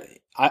year,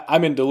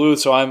 I'm in Duluth,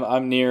 so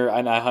I'm near,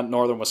 and I hunt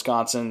northern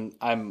Wisconsin.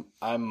 I'm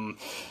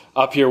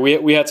up here.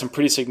 We had some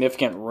pretty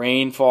significant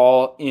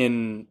rainfall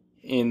in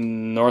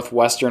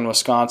northwestern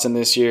Wisconsin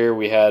this year.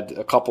 We had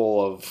a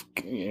couple of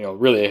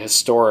really a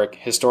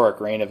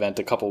historic rain event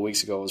a couple of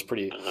weeks ago. It was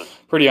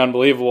pretty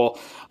unbelievable.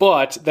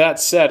 But that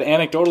said,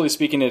 anecdotally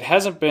speaking, it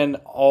hasn't been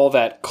all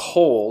that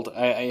cold.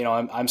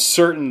 I'm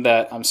certain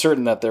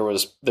that there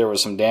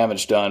was some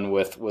damage done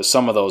with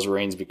some of those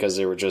rains because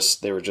they were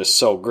just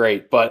so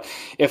great. But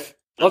if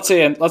let's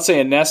say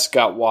a nest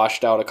got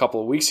washed out a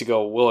couple of weeks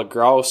ago,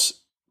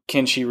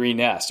 can she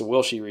re-nest?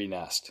 Will she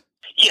re-nest?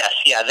 Yes,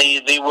 yeah,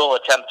 they will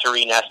attempt to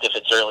re-nest if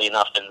it's early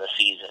enough in the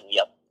season.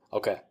 Yep.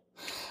 Okay.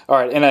 All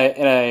right, and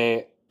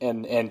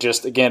and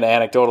just again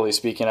anecdotally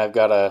speaking, I've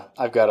got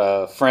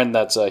a friend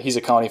that's he's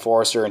a county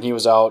forester, and he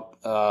was out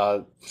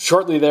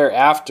shortly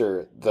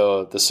thereafter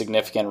the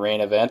significant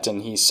rain event,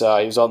 and he was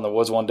out in the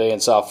woods one day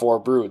and saw 4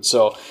 broods.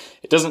 So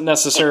it doesn't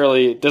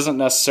necessarily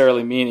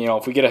mean,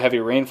 if we get a heavy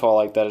rainfall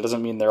like that, it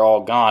doesn't mean they're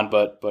all gone,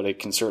 but it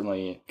can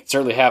certainly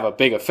have a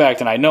big effect.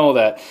 And I know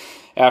that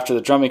after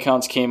the drumming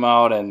counts came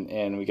out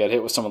and we got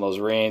hit with some of those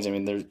rains, I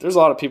mean, there's a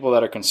lot of people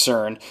that are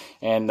concerned,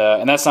 and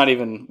that's not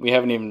even, we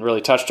haven't even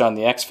really touched on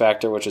the X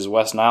factor, which is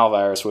West Nile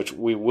virus, which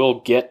we will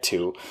get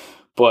to.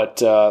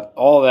 But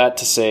all that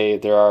to say,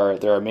 there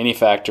are many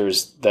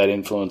factors that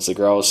influence the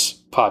grouse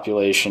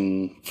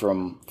population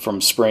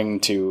from spring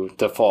to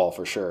fall,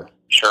 for sure.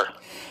 Sure.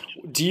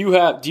 Do you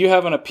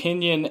have an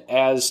opinion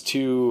as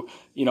to,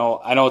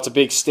 I know it's a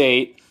big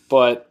state,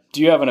 but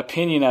do you have an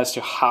opinion as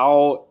to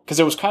how, because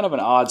it was kind of an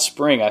odd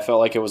spring. I felt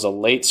like it was a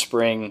late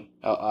spring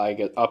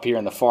up here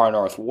in the far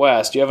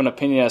northwest. Do you have an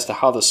opinion as to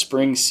how the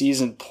spring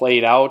season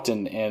played out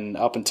and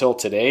up until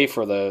today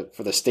for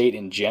the state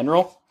in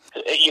general?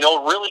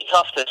 Really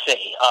tough to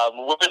say.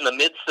 We're in the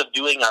midst of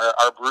doing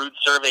our brood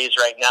surveys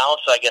right now,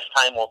 so I guess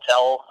time will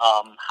tell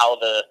how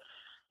the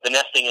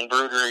nesting and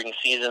brood rearing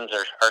seasons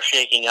are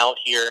shaking out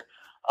here.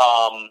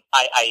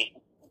 I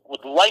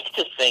would like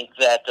to think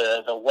that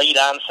the late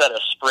onset of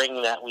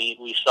spring that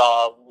we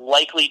saw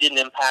likely didn't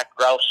impact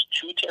grouse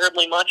too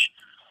terribly much.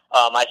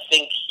 I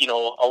think,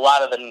 a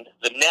lot of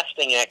the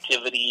nesting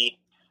activity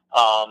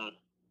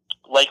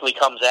likely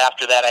comes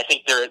after that. I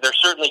think there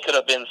certainly could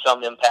have been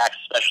some impacts,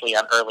 especially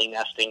on early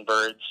nesting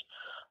birds.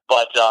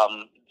 But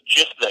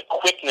just the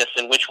quickness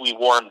in which we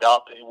warmed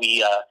up,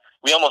 we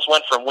almost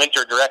went from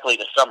winter directly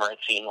to summer, it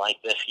seemed like,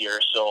 this year.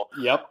 So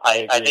yep,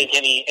 I think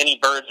any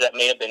birds that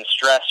may have been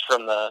stressed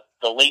from the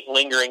late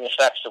lingering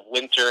effects of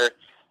winter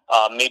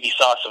maybe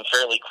saw some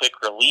fairly quick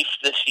relief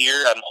this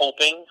year, I'm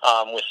hoping,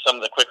 with some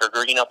of the quicker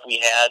green up we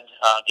had,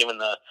 given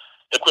the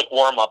quick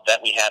warm-up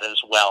that we had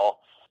as well.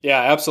 Yeah,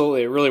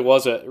 absolutely. It really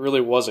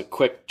was a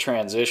quick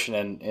transition,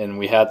 and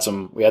we had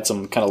some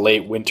kind of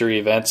late winter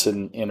events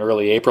in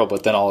early April,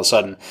 but then all of a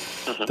sudden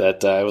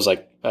that it was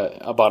like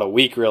about a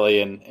week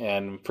really,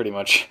 and pretty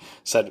much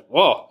said,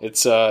 "Whoa,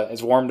 it's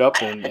warmed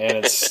up and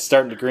it's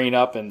starting to green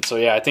up." And so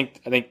yeah, I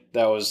think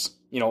that was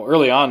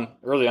early on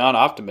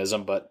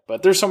optimism, but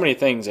there's so many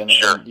things, and,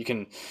 sure. and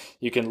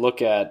you can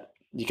look at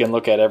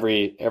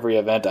every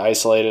event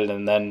isolated,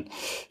 and then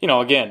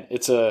again,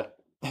 it's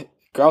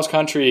grouse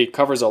country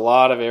covers a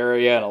lot of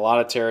area and a lot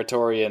of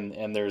territory,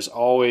 and there's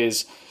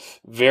always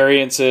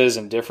variances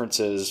and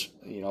differences,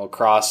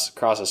 across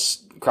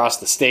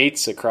the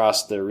states,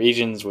 across the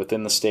regions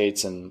within the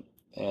states, and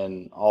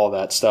all of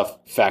that stuff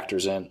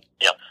factors in.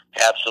 Yep,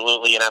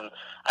 absolutely. And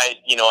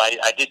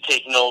I did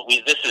take note.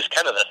 This is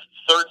kind of the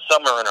third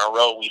summer in a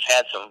row we've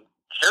had some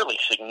fairly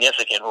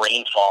significant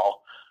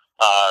rainfall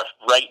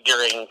right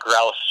during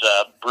grouse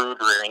brood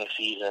rearing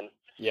season.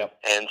 Yep.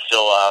 And so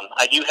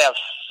I do have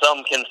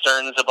some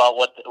concerns about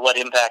what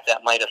impact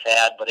that might have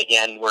had, but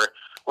again, we're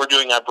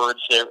doing our bird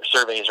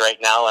surveys right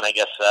now, and I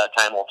guess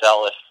time will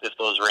tell if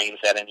those rains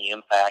had any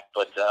impact.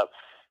 But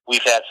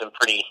we've had some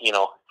pretty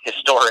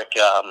historic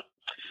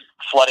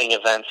flooding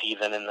events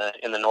even in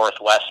the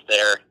northwest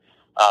there,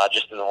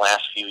 just in the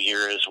last few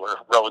years, where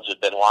roads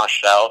have been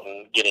washed out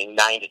and getting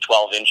 9 to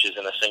 12 inches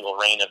in a single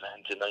rain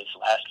event in these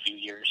last few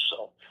years.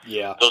 So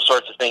yeah, those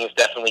sorts of things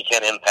definitely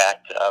can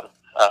impact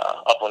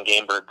upland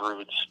game bird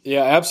broods.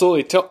 Yeah,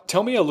 absolutely.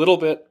 Tell me a little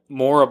bit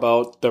more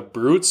about the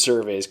brood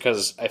surveys,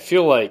 because I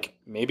feel like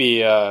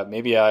maybe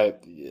I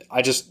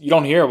just you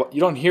don't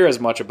hear as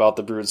much about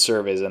the brood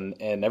surveys, and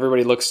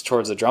everybody looks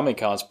towards the drumming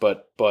counts,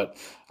 but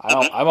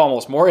I'm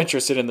almost more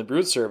interested in the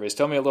brood surveys.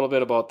 Tell me a little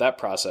bit about that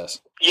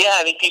process. Yeah,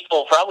 I think people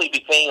will probably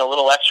be paying a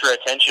little extra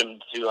attention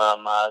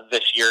to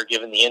this year,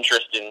 given the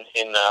interest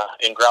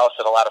in grouse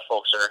that a lot of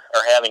folks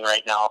are having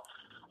right now.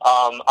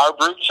 Our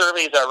brood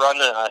surveys are run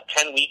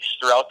 10 weeks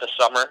throughout the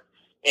summer,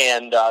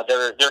 and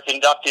they're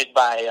conducted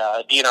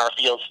by DNR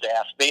field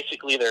staff.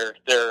 Basically, they're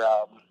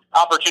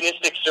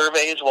opportunistic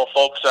surveys while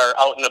folks are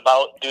out and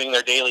about doing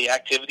their daily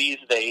activities.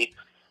 They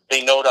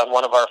note on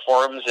one of our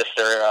forums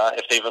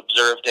if they've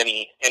observed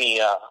any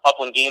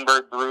upland game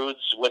bird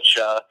broods, which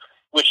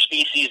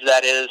species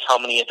that is, how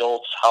many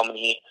adults, how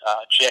many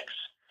chicks,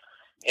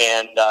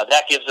 and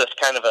that gives us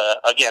kind of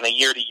a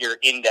year-to-year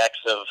index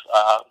of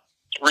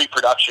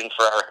reproduction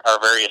for our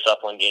various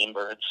upland game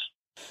birds.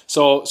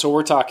 So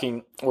we're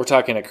talking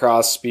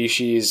across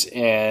species,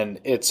 and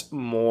it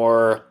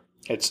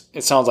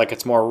sounds like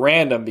it's more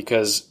random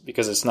because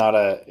it's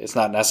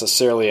not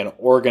necessarily an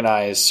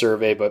organized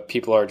survey, but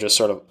people are just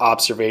sort of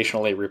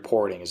observationally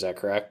reporting. Is that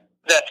correct?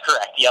 That's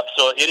correct. Yep.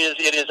 So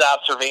it is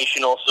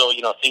observational. So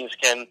things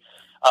can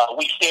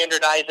we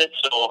standardize it.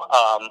 So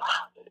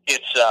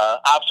it's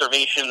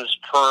observations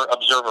per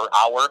observer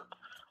hour.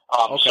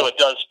 Okay. So it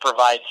does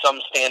provide some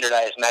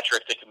standardized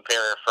metric to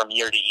compare from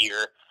year to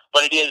year,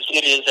 but it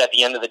is at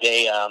the end of the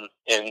day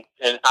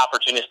an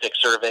opportunistic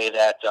survey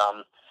that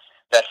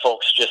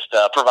folks just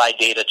provide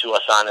data to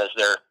us on as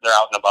they're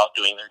out and about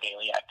doing their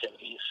daily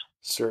activities.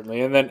 Certainly.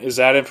 And then is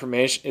that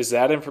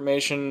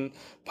information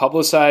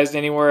publicized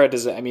anywhere?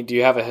 Do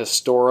you have a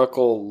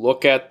historical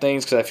look at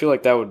things? Because I feel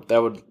like that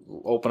would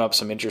open up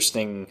some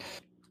interesting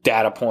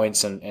data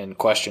points and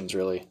questions,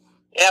 really.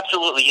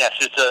 Absolutely, yes.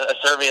 It's a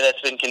survey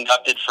that's been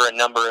conducted for a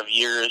number of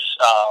years,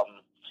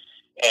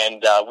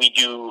 and we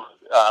do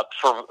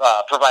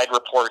provide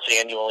reports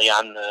annually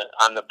on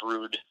the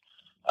brood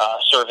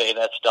survey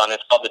that's done.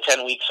 It's called the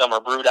 10-week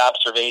summer brood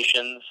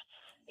observations.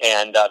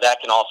 And that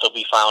can also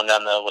be found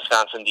on the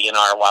Wisconsin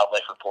DNR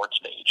Wildlife Reports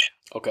page.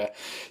 Okay.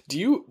 Do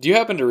you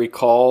happen to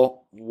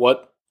recall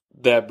what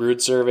that brood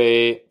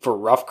survey for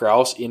ruffed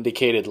grouse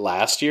indicated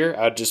last year?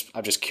 I'm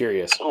just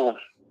curious. Ooh.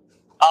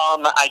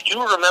 I do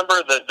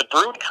remember the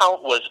brood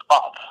count was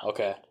up.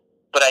 Okay.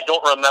 But I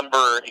don't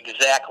remember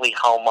exactly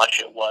how much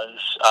it was.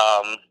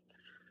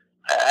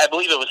 I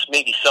believe it was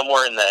maybe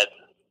somewhere in the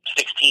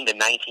 16 to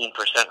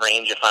 19%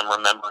 range, if I'm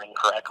remembering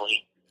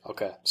correctly.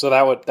 Okay, so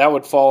that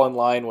would fall in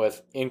line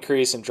with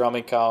increase in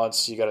drumming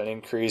counts. You got an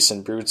increase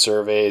in brood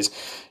surveys,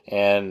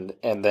 and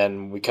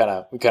then we kind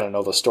of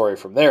know the story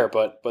from there.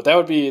 But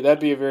that'd be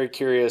a very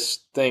curious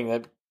thing.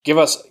 That give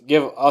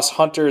us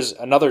hunters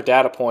another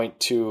data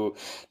point to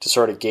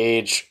sort of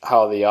gauge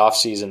how the off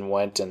season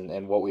went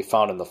and what we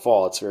found in the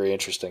fall. It's very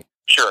interesting.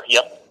 Sure.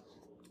 Yep.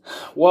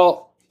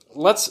 Well,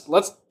 let's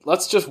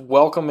just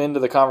welcome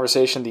into the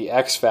conversation the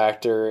X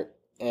factor.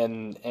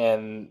 And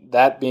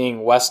that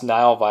being West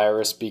Nile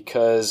virus,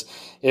 because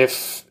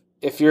if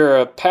you're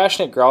a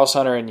passionate grouse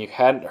hunter and you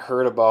hadn't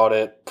heard about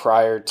it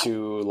prior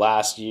to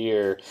last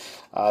year,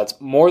 it's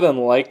more than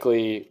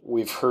likely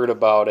we've heard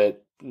about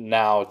it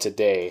now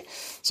today.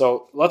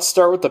 So let's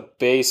start with the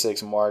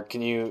basics, Mark.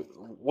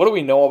 What do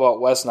we know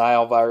about West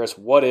Nile virus?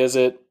 What is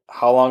it?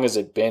 How long has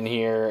it been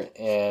here?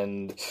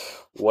 And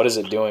what is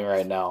it doing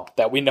right now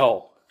that we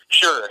know?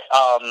 Sure.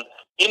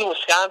 In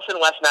Wisconsin,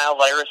 West Nile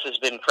virus has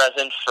been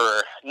present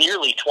for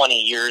nearly 20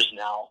 years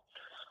now,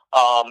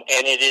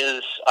 and it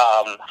is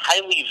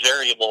highly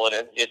variable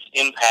in its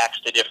impacts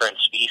to different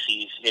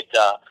species. It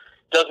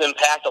does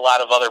impact a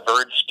lot of other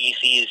bird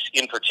species,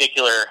 in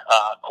particular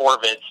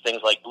corvids,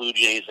 things like blue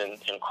jays and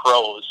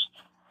crows.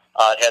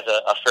 It has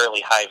a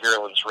fairly high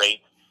virulence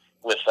rate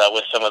with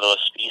some of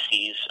those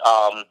species.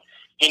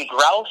 In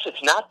grouse,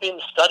 it's not been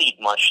studied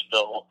much,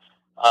 though.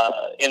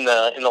 In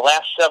the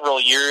last several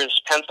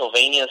years,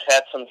 Pennsylvania has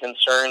had some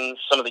concerns.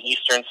 Some of the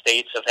eastern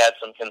states have had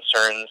some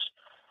concerns.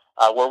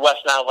 Where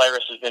West Nile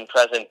virus has been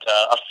present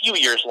a few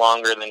years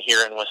longer than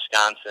here in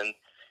Wisconsin,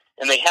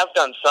 and they have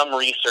done some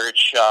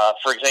research.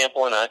 For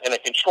example, in a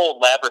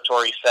controlled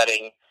laboratory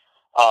setting,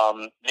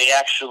 they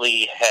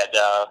actually had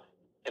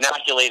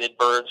inoculated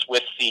birds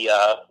with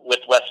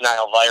West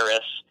Nile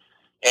virus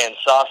and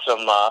saw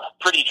some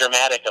pretty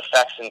dramatic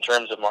effects in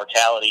terms of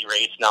mortality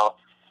rates. Now,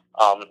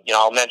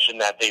 I'll mention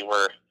that these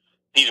were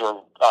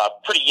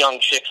pretty young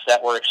chicks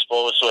that were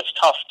exposed, so it's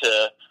tough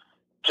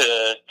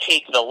to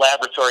take the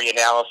laboratory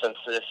analysis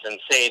and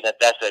say that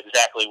that's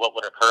exactly what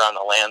would occur on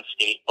the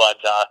landscape. But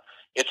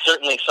it's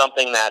certainly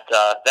something that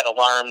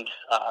alarmed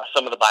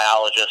some of the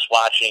biologists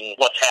watching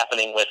what's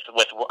happening with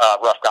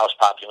ruffed grouse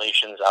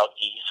populations out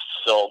east.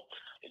 So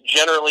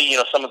generally,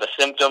 some of the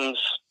symptoms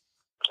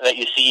that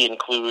you see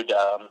include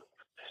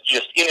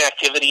just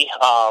inactivity,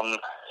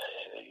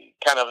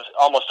 kind of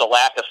almost a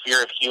lack of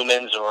fear of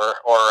humans or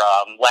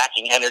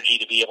lacking energy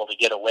to be able to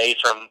get away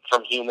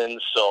from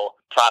humans, so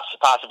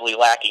possibly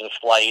lacking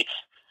flight.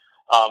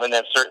 And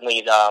then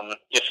certainly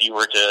if you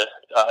were to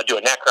do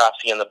a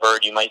necropsy in the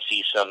bird, you might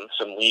see some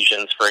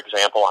lesions, for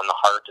example, on the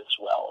heart as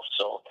well.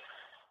 So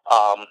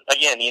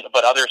again,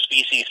 but other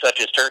species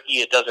such as turkey,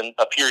 it doesn't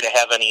appear to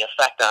have any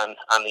effect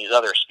on these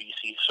other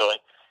species. So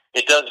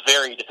it does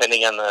vary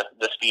depending on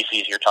the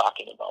species you're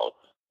talking about.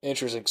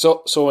 Interesting.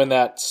 So in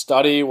that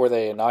study where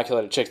they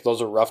inoculated chicks,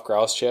 those are ruffed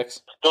grouse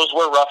chicks? Those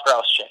were ruffed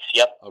grouse chicks,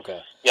 yep. Okay.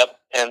 Yep.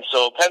 And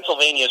so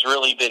Pennsylvania has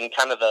really been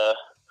kind of the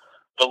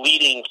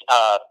leading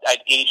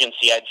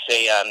agency, I'd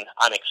say,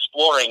 on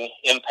exploring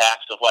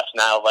impacts of West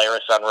Nile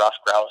virus on ruffed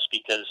grouse,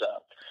 because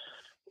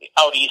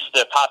out east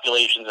the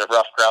populations of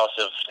ruffed grouse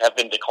have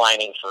been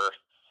declining for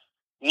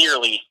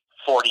nearly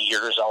 40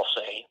 years, I'll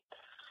say.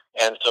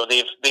 And so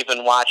they've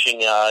been watching,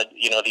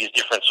 these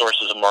different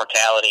sources of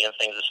mortality and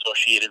things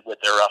associated with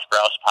their ruffed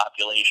grouse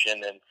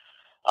population. And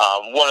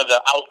one of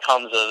the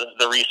outcomes of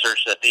the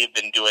research that they've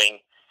been doing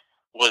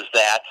was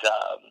that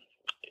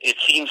it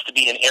seems to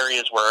be in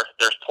areas where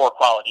there's poor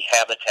quality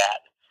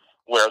habitat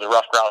where the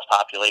ruffed grouse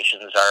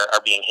populations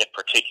are being hit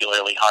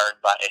particularly hard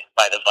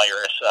by the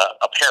virus,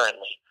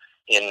 apparently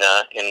in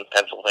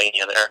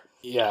Pennsylvania there.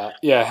 Yeah.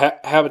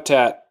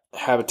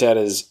 Habitat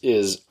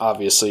is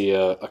obviously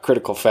a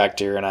critical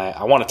factor, and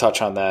I want to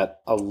touch on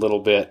that a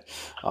little bit.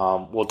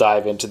 We'll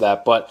dive into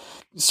that, but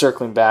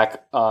circling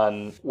back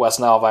on West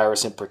Nile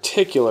virus in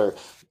particular,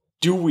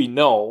 do we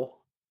know,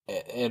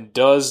 and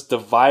does the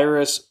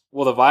virus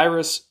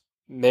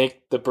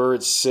make the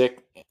bird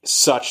sick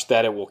such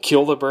that it will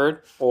kill the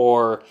bird,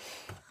 or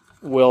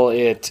will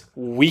it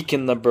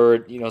weaken the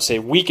bird,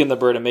 weaken the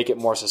bird and make it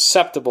more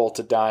susceptible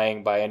to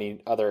dying by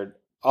any other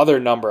other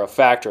number of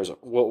factors.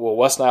 Will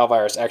West Nile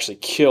virus actually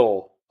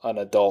kill an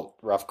adult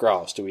ruffed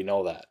grouse? Do we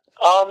know that?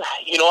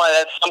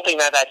 That's something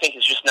that I think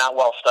is just not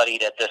well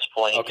studied at this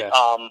point. Okay.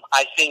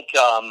 I think,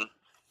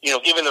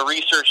 given the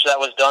research that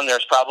was done,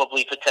 there's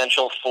probably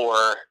potential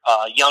for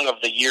young of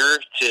the year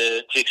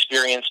to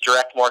experience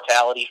direct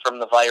mortality from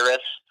the virus.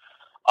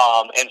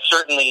 And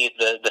certainly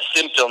the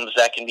symptoms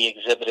that can be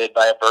exhibited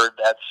by a bird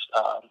that's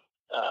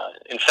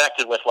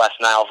infected with West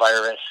Nile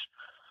virus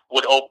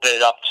would open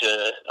it up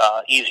to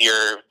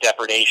easier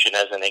depredation,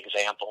 as an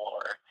example.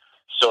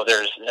 So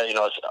there's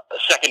a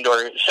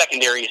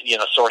secondary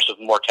source of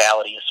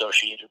mortality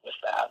associated with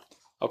that.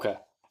 Okay,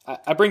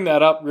 I bring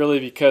that up really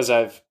because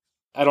I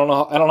don't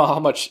know how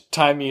much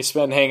time you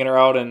spend hanging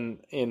around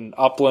in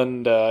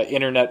upland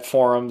internet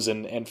forums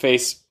and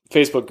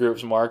Facebook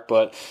groups, Mark,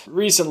 but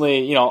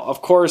recently,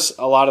 of course,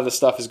 a lot of the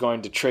stuff is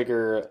going to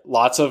trigger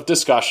lots of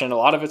discussion. A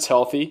lot of it's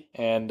healthy,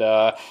 and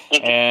a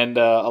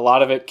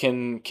lot of it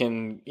can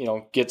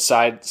get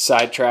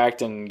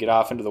sidetracked and get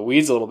off into the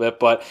weeds a little bit.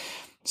 But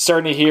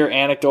starting to hear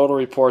anecdotal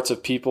reports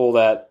of people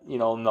that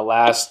in the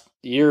last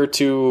year or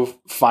two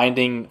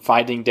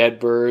finding dead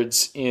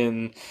birds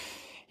in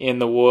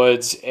the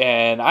woods.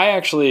 And I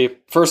actually,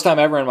 first time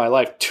ever in my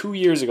life, 2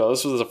 years ago,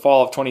 this was the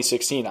fall of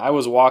 2016, I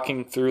was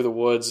walking through the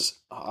woods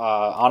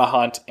on a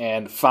hunt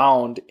and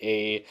found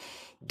a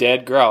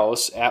dead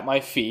grouse at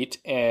my feet,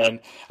 and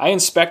I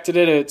inspected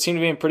it. It seemed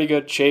to be in pretty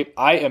good shape.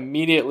 I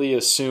immediately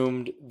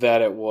assumed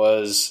that it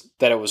was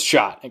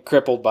shot and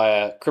crippled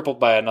by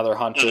another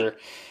hunter.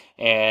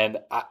 And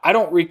I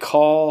don't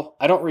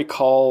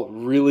recall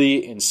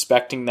really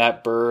inspecting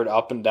that bird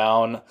up and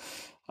down.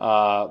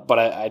 But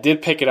I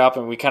did pick it up,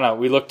 and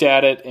we looked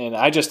at it, and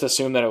I just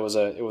assumed that it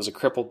was a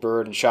crippled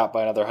bird and shot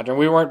by another hunter. And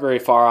we weren't very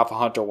far off a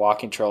hunter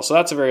walking trail, so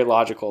that's a very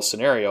logical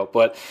scenario.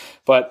 But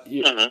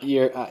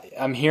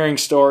I'm hearing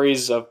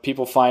stories of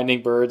people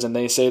finding birds, and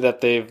they say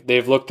that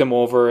they've looked them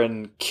over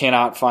and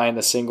cannot find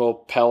a single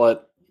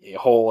pellet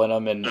hole in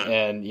them,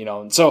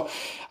 and so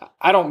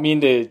I don't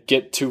mean to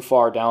get too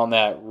far down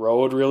that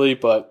road really,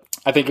 but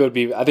I think it would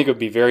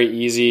be very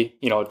easy.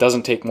 It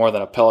doesn't take more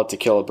than a pellet to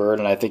kill a bird,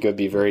 and I think it would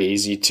be very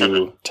easy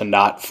to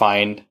not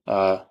find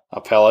a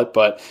pellet.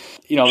 But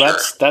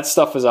that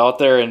stuff is out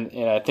there, and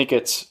I think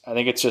it's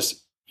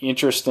just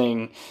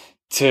interesting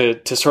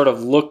to sort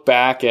of look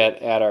back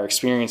at our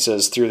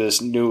experiences through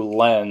this new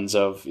lens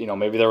of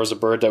maybe there was a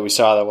bird that we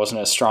saw that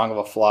wasn't as strong of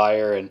a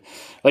flyer, and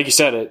like you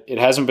said, it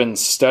hasn't been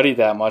studied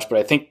that much, but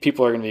I think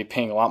people are going to be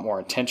paying a lot more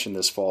attention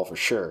this fall for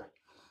sure.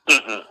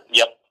 Mm-hmm.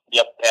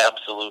 Yep,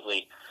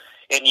 absolutely.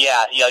 And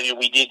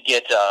we did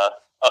get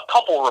a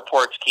couple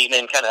reports came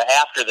in kind of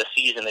after the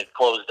season had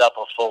closed up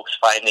of folks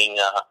finding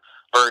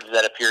birds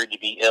that appeared to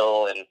be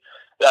ill. And,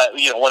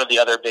 one of the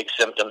other big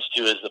symptoms,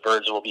 too, is the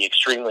birds will be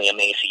extremely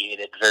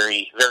emaciated,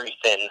 very, very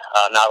thin,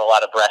 not a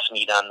lot of breast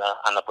meat on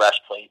the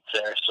breastplates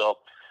there. So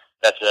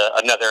that's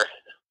another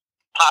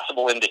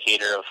possible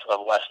indicator of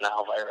West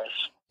Nile virus.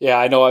 Yeah,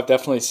 I know. I've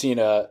definitely seen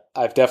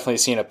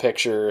a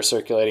picture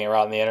circulating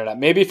around the internet,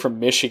 maybe from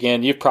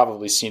Michigan. You've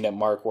probably seen it,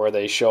 Mark, where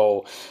they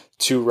show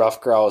two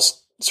ruffed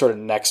grouse sort of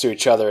next to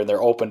each other, and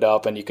they're opened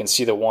up, and you can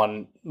see the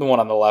one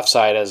on the left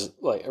side has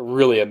like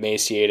really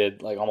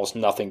emaciated, like almost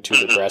nothing to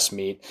the breast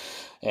meat.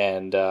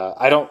 And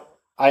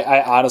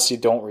I honestly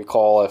don't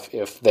recall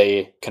if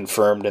they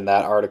confirmed in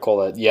that article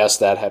that yes,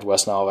 that had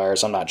West Nile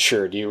virus. I'm not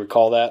sure. Do you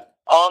recall that?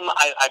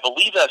 I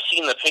believe I've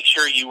seen the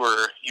picture you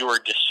were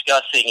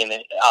discussing,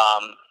 and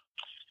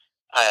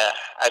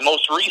I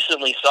most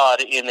recently saw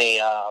it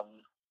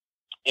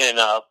in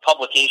a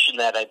publication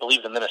that I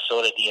believe the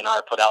Minnesota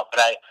DNR put out,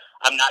 but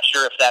I'm not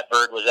sure if that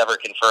bird was ever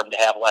confirmed to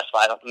have West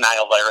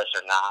Nile virus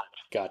or not.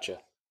 Gotcha.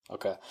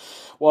 Okay.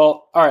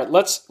 Well, all right.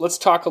 Let's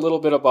talk a little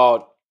bit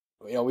about,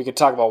 we could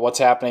talk about what's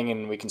happening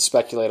and we can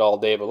speculate all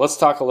day, but let's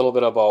talk a little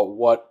bit about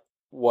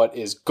what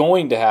is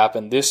going to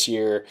happen this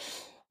year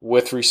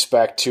with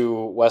respect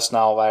to West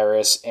Nile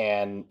virus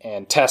and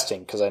testing,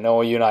 because I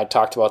know you and I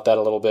talked about that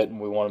a little bit, and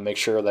we want to make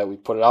sure that we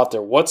put it out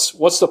there. What's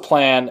the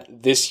plan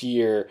this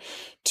year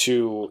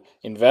to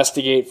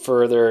investigate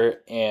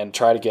further and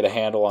try to get a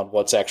handle on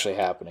what's actually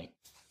happening?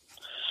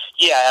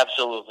 Yeah,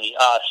 absolutely.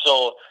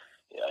 So,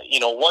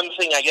 one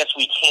thing I guess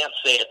we can't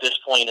say at this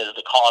point is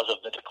the cause of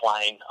the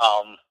decline.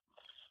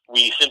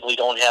 We simply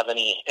don't have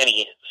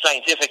any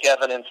scientific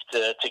evidence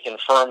to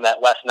confirm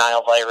that West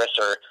Nile virus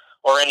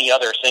or any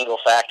other single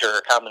factor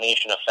or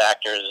combination of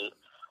factors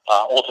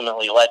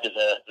ultimately led to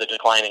the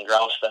decline in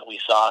grouse that we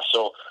saw.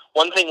 So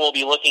one thing we'll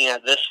be looking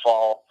at this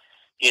fall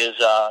is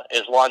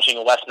launching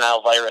a West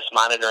Nile virus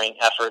monitoring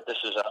effort. This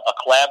is a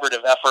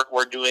collaborative effort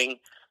we're doing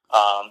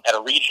at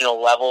a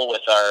regional level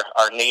with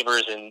our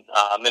neighbors in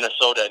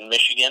Minnesota and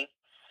Michigan.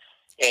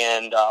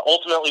 And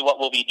ultimately what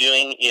we'll be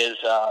doing is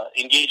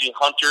engaging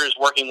hunters,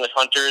 working with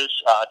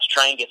hunters to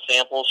try and get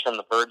samples from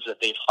the birds that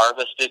they've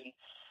harvested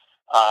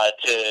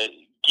to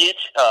get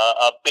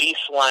a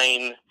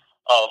baseline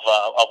of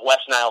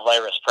West Nile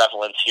virus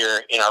prevalence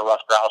here in our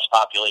ruffed grouse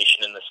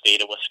population in the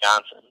state of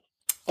Wisconsin.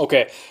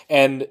 Okay,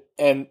 and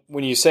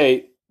when you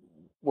say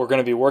we're going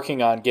to be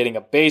working on getting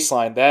a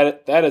baseline,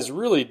 that is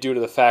really due to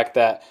the fact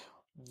that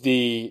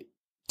the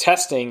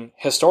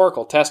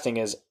historical testing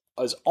is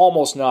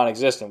almost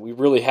non-existent. We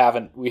really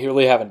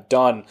haven't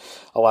done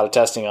a lot of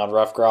testing on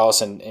ruffed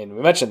grouse, and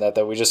we mentioned that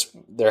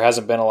there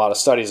hasn't been a lot of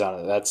studies on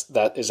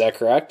it. Is that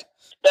correct?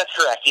 That's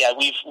correct. Yeah,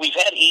 we've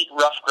had 8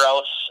 ruffed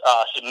grouse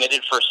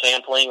submitted for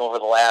sampling over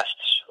the last,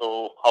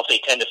 I'll say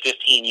 10 to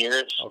 15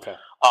 years. Okay.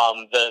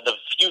 The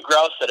few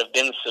grouse that have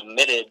been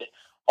submitted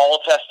all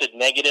tested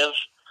negative.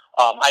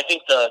 I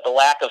think the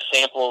lack of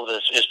samples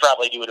is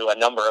probably due to a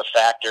number of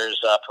factors.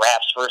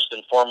 Perhaps first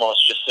and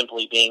foremost, just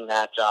simply being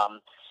that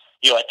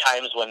at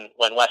times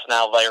when West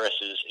Nile virus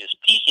is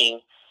peaking,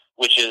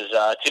 which is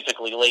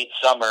typically late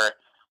summer,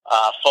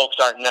 folks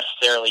aren't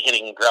necessarily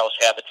hitting grouse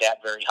habitat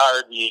very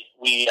hard.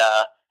 We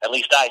at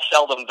least I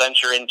seldom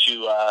venture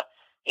into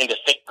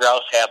thick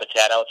grouse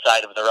habitat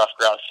outside of the rough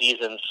grouse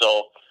season.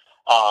 So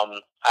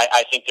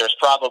I think there's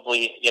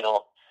probably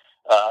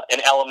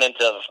an element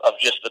of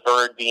just the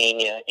bird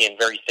being in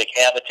very thick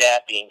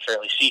habitat, being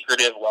fairly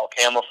secretive, well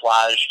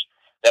camouflaged,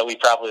 that we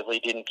probably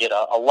didn't get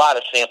a lot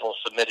of samples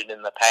submitted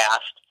in the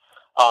past.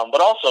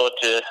 But also,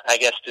 to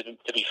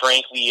be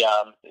frank, we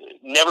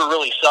never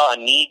really saw a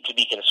need to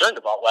be concerned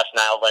about West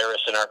Nile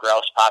virus in our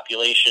grouse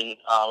population.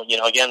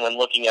 Again, when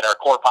looking at our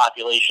core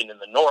population in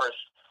the north,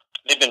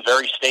 they've been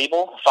very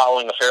stable,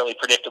 following a fairly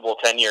predictable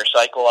 10-year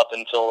cycle up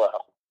until,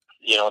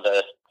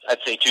 I'd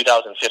say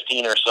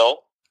 2015 or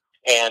so.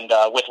 And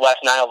with West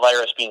Nile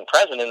virus being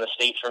present in the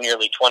state for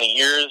nearly 20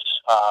 years,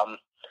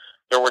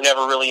 there were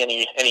never really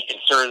any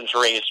concerns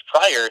raised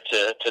prior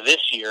to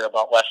this year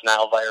about West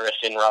Nile virus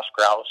in rough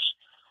grouse.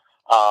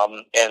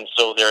 And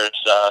so there's,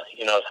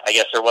 I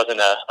guess there wasn't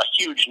a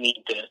huge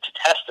need to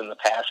test in the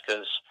past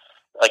because,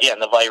 again,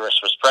 the virus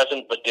was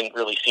present but didn't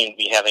really seem to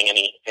be having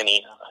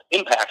any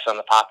impacts on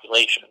the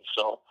population.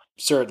 So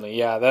certainly,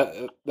 yeah,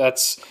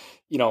 that's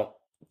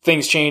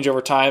things change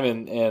over time,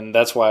 and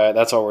that's why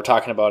we're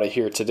talking about it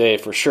here today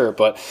for sure.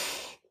 But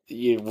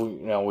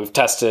we've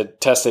tested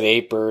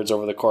 8 birds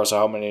over the course of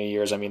how many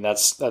years? I mean,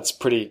 that's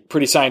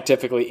pretty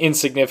scientifically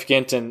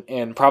insignificant,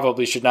 and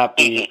probably should not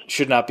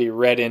be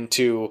read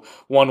into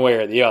one way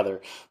or the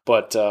other.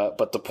 But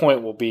the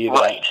point will be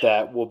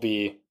that we'll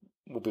be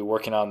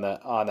working on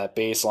that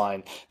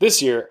baseline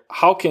this year.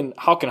 How can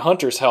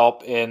hunters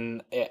help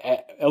in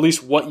at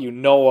least what you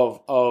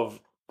know of?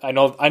 I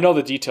know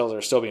the details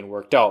are still being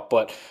worked out,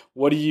 but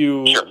what do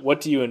you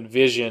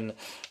envision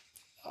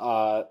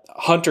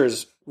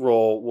hunters'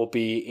 role will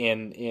be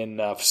in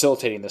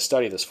facilitating the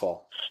study this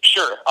fall?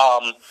 Sure.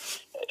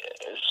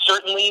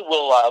 Certainly,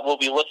 we'll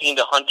be looking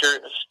to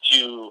hunters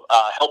to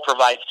help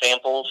provide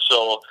samples.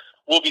 So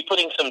we'll be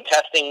putting some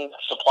testing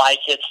supply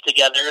kits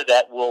together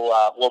that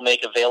we'll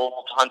make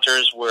available to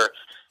hunters. We're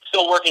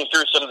still working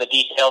through some of the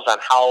details on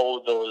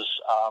how those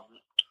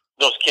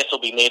kits will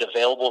be made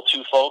available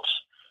to folks.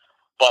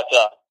 But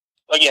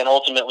again,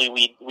 ultimately,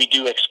 we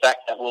do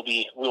expect that we'll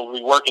be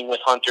working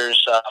with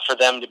hunters for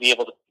them to be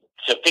able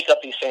to pick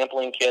up these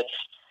sampling kits,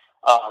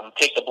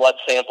 take the blood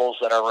samples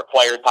that are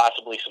required,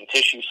 possibly some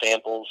tissue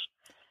samples,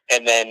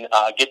 and then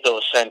get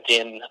those sent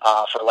in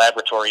for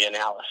laboratory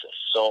analysis.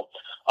 So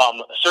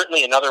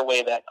certainly another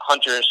way that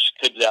hunters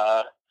could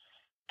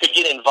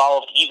get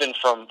involved, even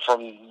from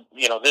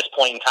this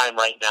point in time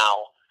right now,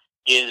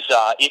 is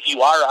if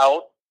you are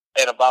out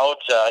and about,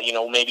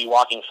 maybe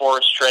walking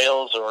forest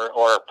trails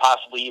or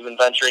possibly even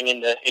venturing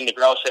into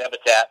grouse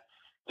habitat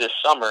this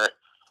summer.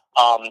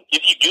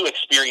 If you do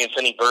experience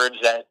any birds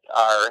that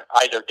are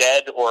either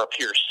dead or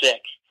appear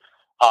sick,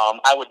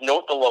 I would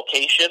note the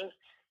location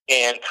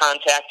and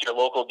contact your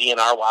local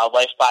DNR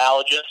wildlife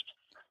biologist,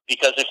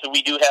 because if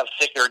we do have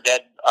sick or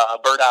dead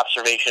bird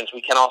observations,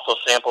 we can also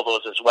sample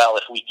those as well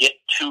if we get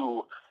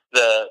to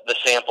the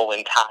sample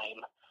in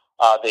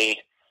time. They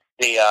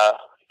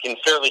can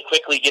fairly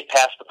quickly get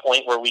past the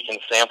point where we can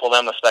sample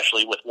them,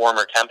 especially with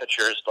warmer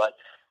temperatures. But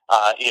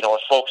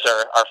if folks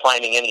are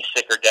finding any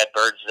sick or dead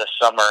birds this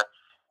summer,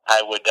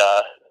 I would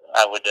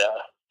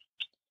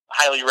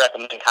highly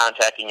recommend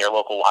contacting your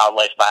local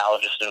wildlife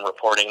biologist and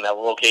reporting the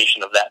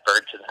location of that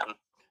bird to them.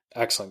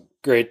 Excellent.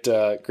 Great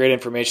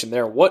information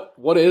there. What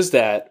is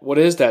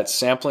that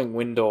sampling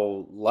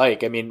window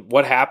like? I mean,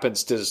 what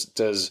happens? Does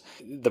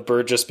the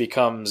bird just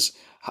becomes,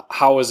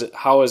 how is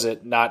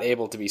it not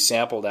able to be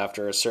sampled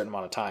after a certain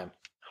amount of time?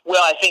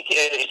 Well, I think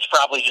it's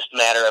probably just a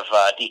matter of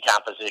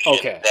decomposition.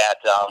 Okay. That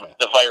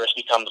the virus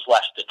becomes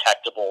less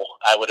detectable,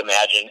 I would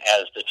imagine,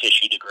 as the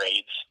tissue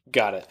degrades.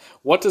 Got it.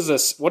 What does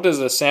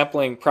the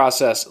sampling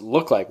process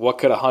look like?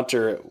 What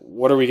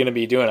are we going to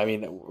be doing? I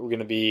mean, we're going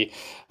to be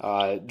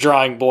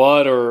drawing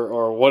blood,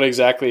 or what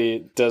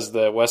exactly does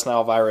the West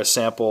Nile virus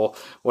sample,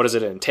 what does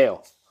it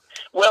entail?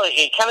 Well,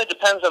 it kind of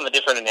depends on the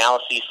different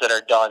analyses that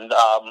are done.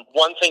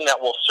 One thing that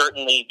we'll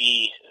certainly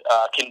be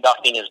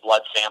conducting is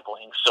blood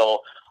sampling.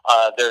 So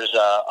there's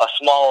a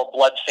small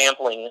blood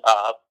sampling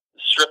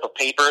strip of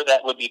paper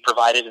that would be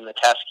provided in the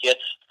test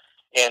kits,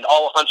 and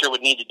all a hunter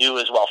would need to do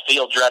is, while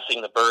field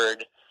dressing the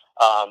bird,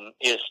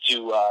 is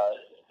to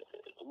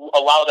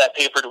allow that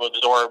paper to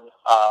absorb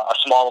a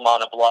small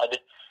amount of blood,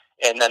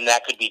 and then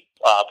that could be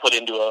put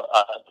into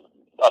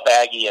a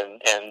baggie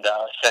and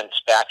sent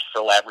back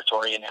for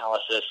laboratory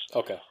analysis.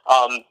 Okay.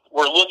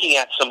 We're looking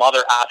at some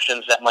other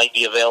options that might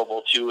be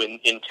available too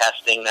in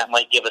testing that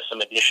might give us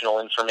some additional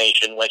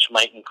information, which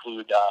might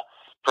include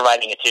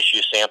providing a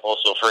tissue sample.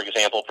 So, for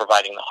example,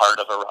 providing the heart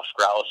of a rough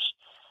grouse.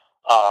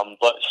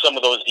 But some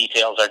of those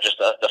details are just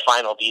the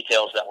final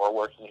details that we're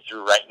working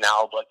through right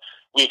now. But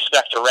we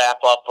expect to wrap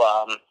up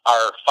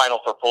our final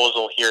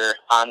proposal here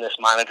on this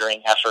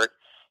monitoring effort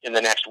in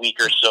the next week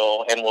or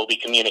so, and we'll be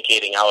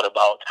communicating out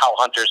about how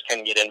hunters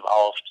can get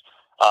involved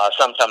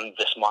sometime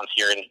this month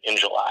here in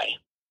July.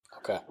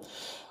 Okay.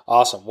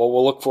 Awesome. Well,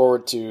 we'll look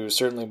forward to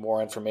certainly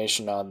more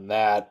information on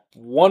that.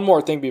 One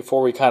more thing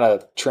before we kind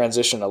of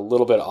transition a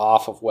little bit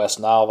off of West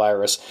Nile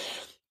virus.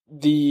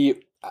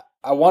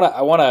 I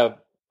want to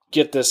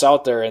get this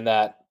out there in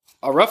that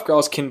a rough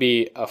grouse can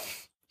be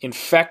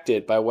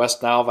infected by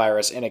West Nile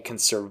virus and it can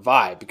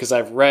survive, because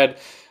I've read,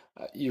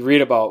 you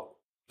read about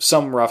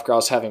some rough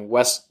grouse having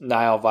West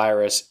Nile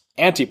virus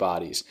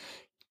antibodies.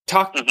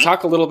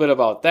 Talk a little bit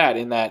about that,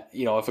 in that,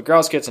 you know, if a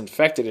grouse gets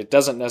infected, it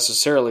doesn't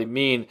necessarily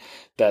mean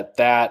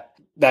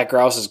that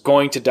grouse is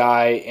going to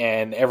die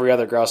and every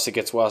other grouse that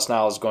gets West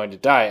Nile is going to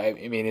die.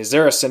 I mean, is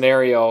there a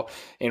scenario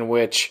in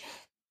which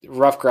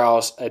rough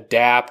grouse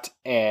adapt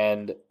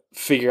and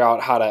figure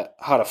out how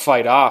to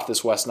fight off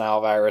this West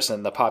Nile virus,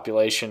 and the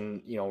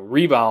population, you know,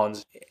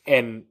 rebounds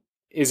and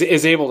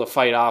is able to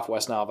fight off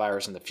West Nile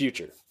virus in the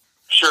future?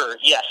 Sure.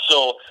 Yes.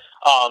 So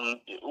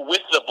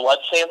with the blood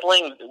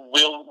sampling,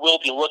 we'll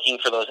be looking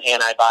for those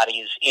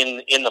antibodies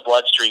in the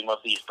bloodstream of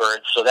these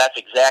birds. So that's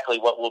exactly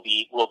what we'll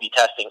be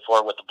testing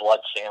for with the blood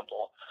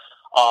sample.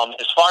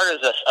 As far as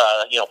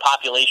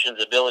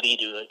population's ability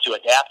to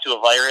adapt to a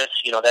virus,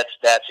 you know,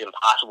 that's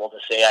impossible to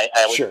say.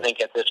 I would Sure. think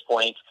at this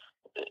point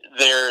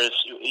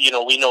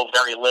we know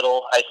very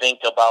little, I think,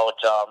 about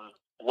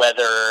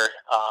whether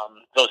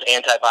those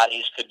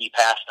antibodies could be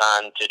passed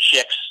on to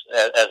chicks,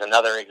 as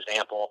another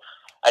example.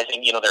 I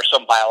think, you know, there's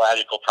some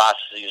biological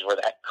processes where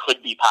that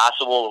could be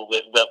possible,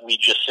 but we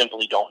just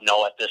simply don't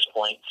know at this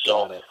point.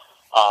 So,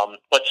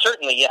 but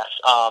certainly, yes,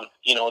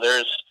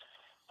 there's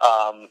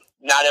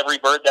not every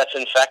bird that's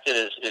infected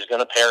is going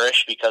to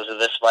perish because of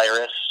this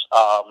virus.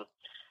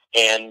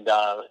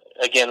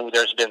 Again,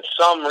 there's been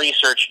some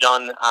research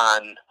done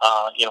on,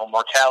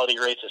 mortality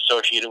rates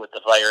associated with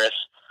the virus,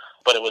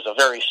 but it was a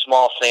very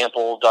small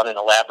sample done in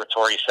a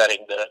laboratory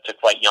setting to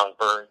quite young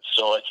birds.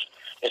 So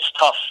it's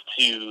tough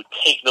to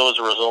take those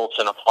results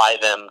and apply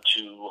them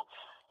to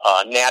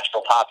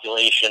natural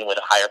population with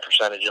a higher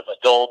percentage of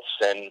adults,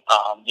 and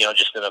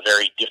just in a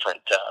very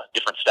different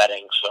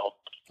setting. So.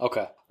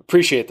 Okay.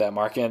 Appreciate that,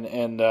 Mark.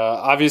 And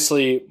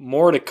obviously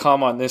more to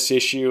come on this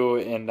issue.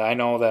 And I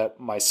know that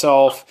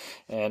myself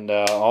and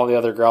all the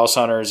other grouse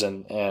hunters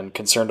and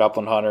concerned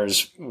upland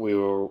hunters,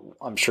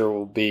 I'm sure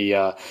will be,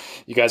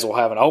 you guys will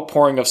have an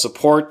outpouring of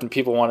support and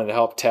people wanting to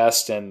help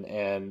test.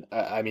 And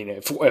I mean,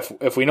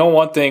 if we know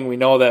one thing, we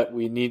know that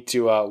we need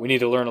to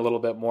learn a little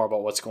bit more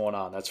about what's going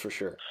on. That's for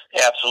sure.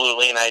 Yeah,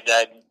 absolutely. And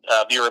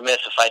I'd be remiss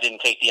if I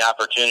didn't take the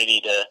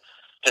opportunity to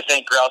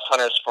thank grouse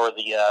hunters for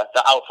the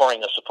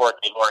outpouring of support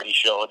they've already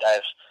showed.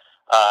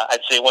 I'd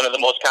say one of the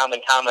most common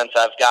comments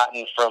I've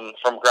gotten from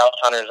grouse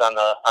hunters on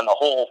the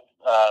whole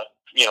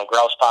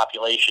grouse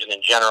population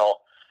in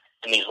general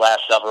in these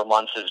last several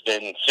months has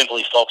been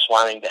simply folks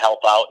wanting to help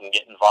out and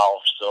get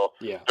involved. So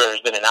yeah. There's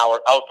been an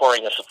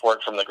outpouring of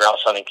support from the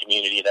grouse hunting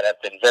community that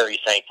I've been very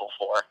thankful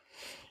for.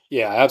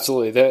 Yeah,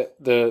 absolutely.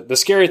 The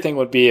scary thing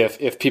would be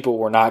if people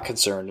were not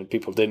concerned and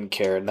people didn't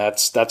care, and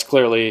that's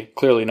clearly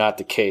not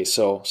the case.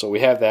 So we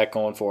have that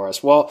going for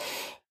us. Well,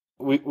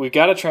 we've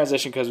got to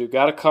transition because we've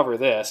got to cover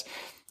this,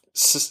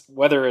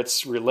 whether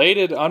it's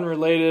related,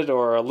 unrelated,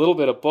 or a little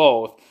bit of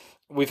both.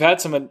 We've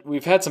had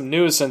some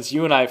news since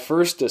you and I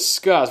first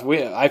discussed.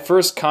 I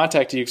first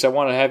contacted you because I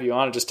wanted to have you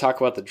on and just talk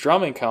about the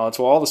drumming counts.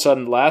 Well, all of a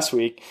sudden last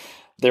week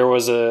there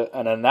was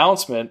an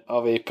announcement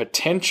of a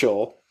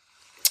potential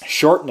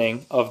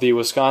shortening of the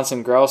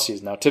Wisconsin grouse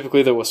season. Now,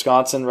 typically the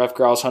Wisconsin rough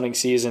grouse hunting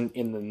season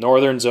in the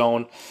northern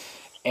zone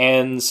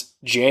ends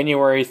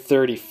January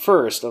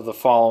 31st of the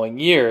following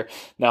year.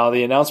 Now,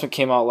 the announcement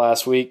came out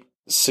last week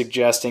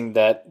suggesting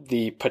that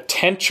the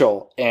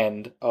potential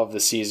end of the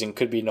season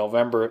could be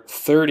November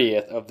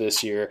 30th of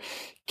this year.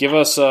 Give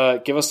us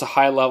a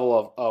high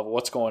level of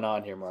what's going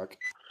on here, Mark.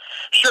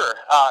 Sure.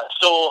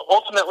 So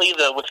ultimately,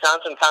 the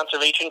Wisconsin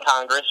Conservation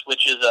Congress,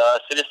 which is a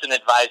citizen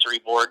advisory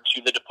board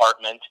to the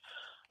department,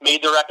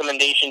 made the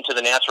recommendation to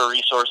the Natural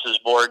Resources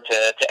Board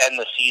to end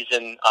the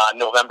season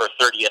November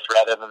 30th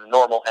rather than the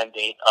normal end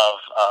date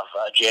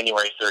of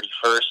January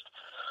 31st.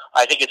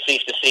 I think it's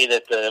safe to say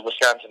that the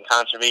Wisconsin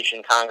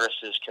Conservation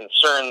Congress's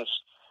concerns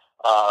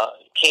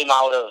came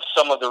out of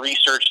some of the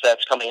research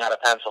that's coming out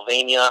of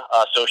Pennsylvania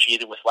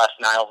associated with West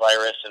Nile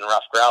virus and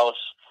rough grouse,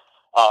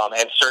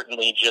 and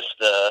certainly just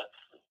the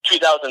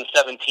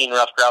 2017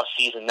 rough grouse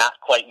season not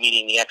quite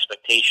meeting the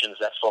expectations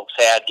that folks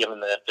had given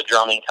the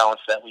drumming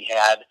counts that we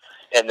had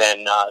and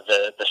then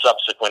the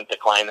subsequent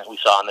decline that we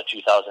saw in the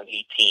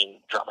 2018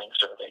 drumming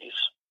surveys.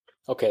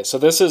 Okay, so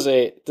this is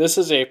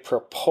a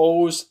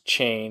proposed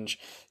change.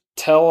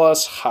 Tell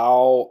us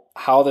how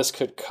this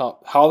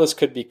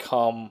could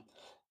become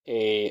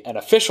an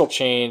official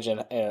change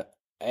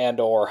and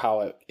or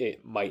how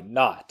it might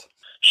not.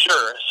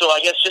 Sure. So I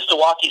guess just to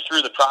walk you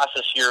through the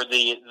process here,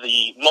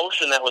 the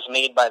motion that was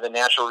made by the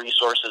Natural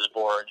Resources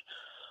Board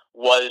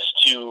was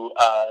to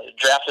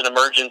draft an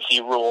emergency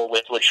rule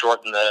which would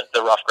shorten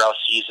the rough grouse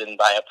season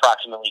by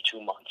approximately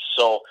 2 months.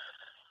 So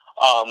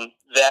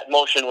that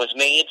motion was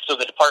made, so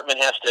the department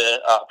has to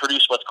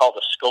produce what's called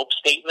a scope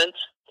statement,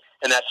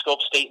 and that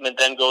scope statement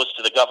then goes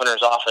to the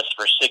governor's office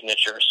for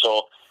signature.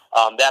 So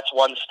that's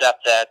one step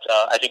that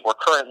I think we're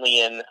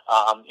currently in,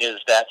 is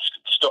that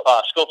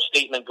scope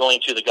statement going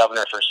to the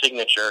governor for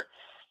signature.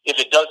 If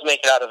it does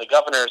make it out of the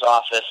governor's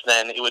office,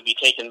 then it would be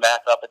taken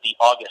back up at the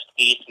August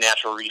 8th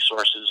Natural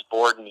Resources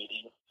Board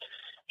meeting.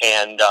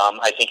 And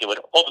I think it would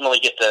ultimately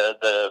get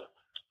the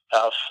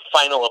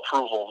final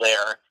approval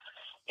there.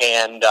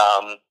 And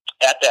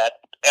at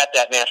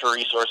that Natural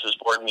Resources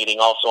Board meeting,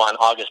 also on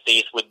August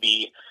 8th, would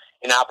be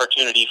an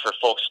opportunity for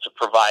folks to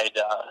provide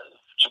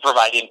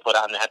input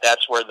on that.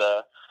 That's where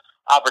the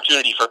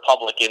opportunity for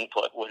public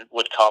input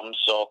would come.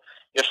 So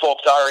if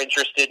folks are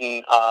interested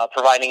in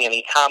providing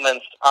any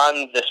comments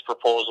on this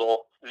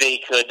proposal, they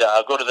could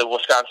go to the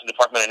Wisconsin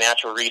Department of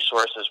Natural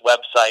Resources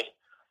website,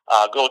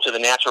 go to the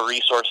Natural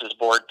Resources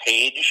Board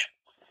page,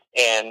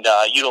 and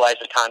utilize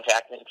the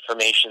contact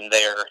information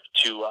there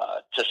to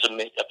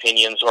submit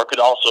opinions, or could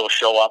also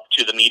show up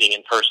to the meeting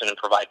in person and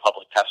provide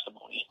public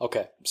testimony.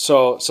 Okay,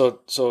 so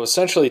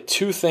essentially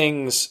two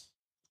things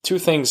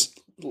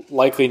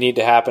likely need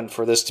to happen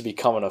for this to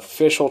become an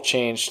official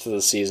change to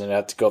the season. It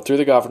have to go through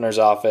the governor's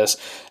office,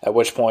 at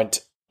which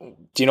point,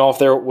 do you know if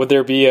would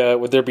there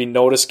be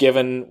notice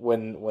given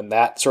when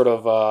that sort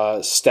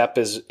of step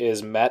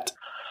is met?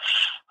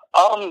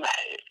 I'm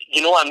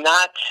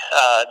not,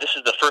 this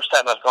is the first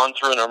time I've gone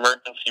through an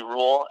emergency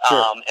rule,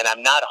 Sure. And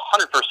I'm not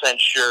 100%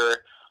 sure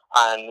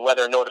on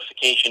whether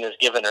notification is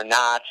given or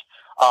not.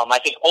 I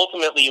think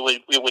ultimately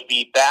it would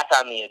be back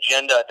on the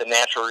agenda at the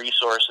Natural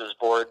Resources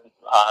Board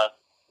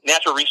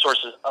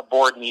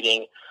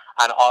meeting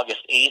on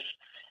August 8th,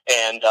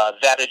 and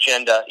that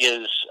agenda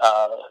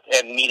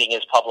and meeting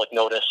is public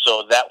notice,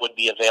 so that would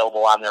be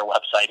available on their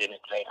website in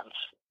advance.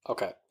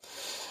 Okay.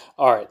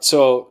 All right.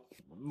 So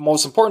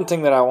most important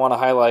thing that I want to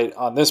highlight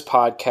on this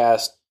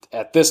podcast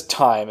at this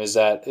time is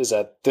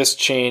that this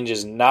change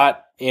is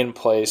not in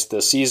place.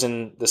 The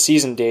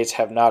season dates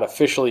have not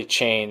officially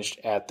changed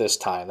at this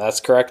time. That's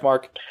correct,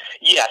 Mark?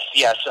 Yes.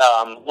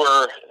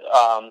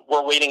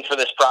 We're waiting for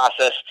this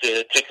process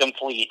to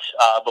complete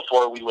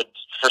before we would,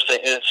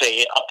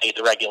 say, update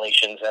the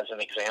regulations as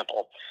an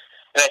example.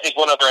 And I think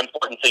one other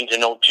important thing to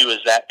note, too, is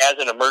that as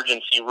an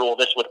emergency rule,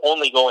 this would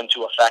only go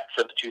into effect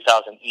for the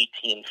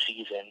 2018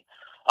 season.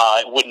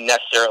 It wouldn't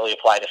necessarily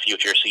apply to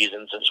future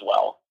seasons as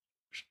well.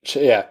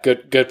 Yeah,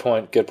 good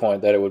point. Good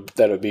point. That it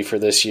would be for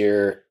this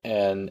year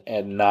and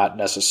not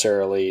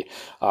necessarily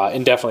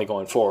indefinitely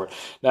going forward.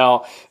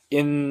 Now,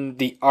 in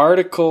the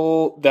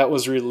article that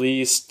was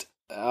released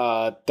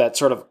that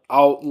sort of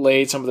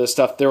outlaid some of this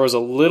stuff, there was a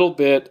little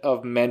bit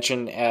of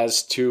mention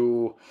as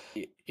to,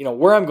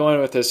 where I'm going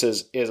with this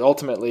is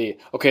ultimately,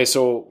 okay,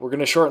 so we're going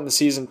to shorten the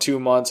season 2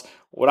 months.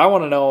 What I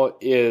want to know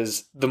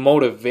is the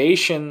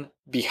motivation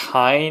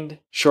behind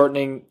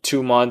shortening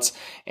 2 months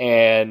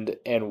and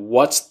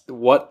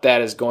what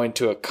that is going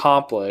to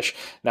accomplish.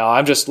 Now,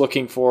 I'm just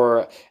looking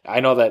for, I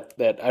know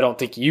that I don't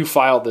think you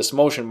filed this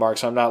motion, Mark,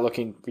 so I'm not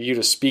looking for you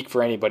to speak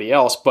for anybody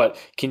else, but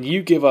can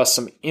you give us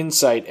some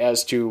insight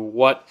as to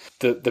what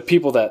the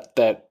people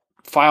that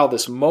filed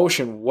this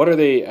motion, what are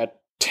they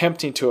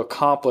attempting to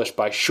accomplish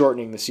by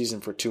shortening the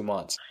season for 2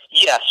 months?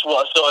 Yes,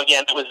 well, so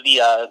again, it was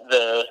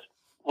the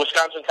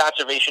Wisconsin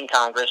Conservation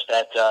Congress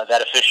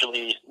that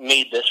officially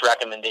made this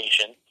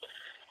recommendation,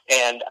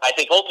 and I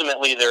think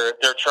ultimately they're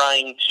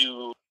trying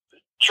to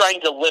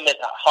limit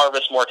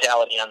harvest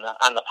mortality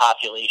on the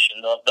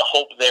population. The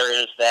hope there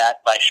is that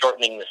by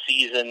shortening the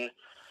season,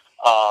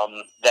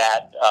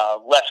 that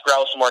less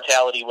grouse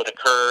mortality would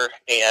occur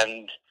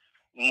and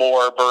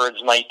more birds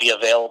might be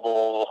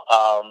available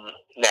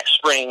next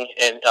spring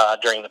and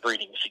during the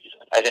breeding season.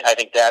 I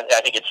think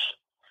it's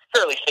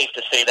fairly safe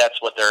to say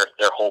that's what their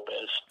hope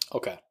is.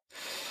 Okay.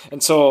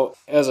 And so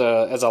as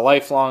a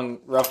lifelong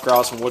rough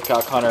grouse and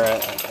woodcock hunter,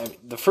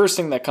 the first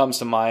thing that comes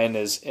to mind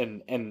is,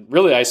 and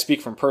really I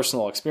speak from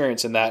personal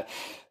experience in that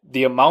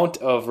the amount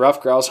of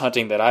rough grouse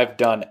hunting that I've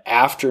done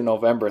after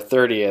November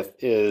 30th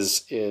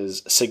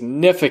is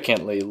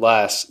significantly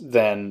less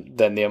than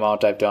the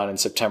amount I've done in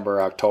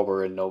September,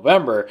 October, and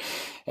November.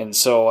 And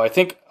so I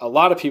think a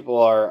lot of people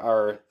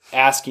are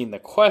asking the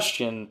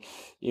question,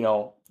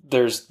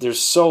 there's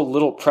so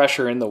little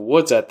pressure in the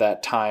woods at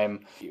that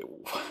time.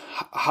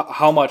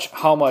 How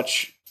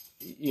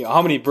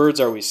many birds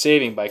are we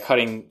saving by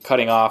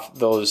cutting off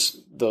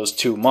those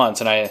 2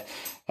 months? And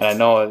I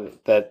know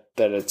that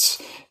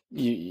it's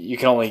you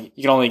can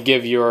only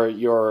give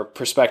your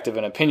perspective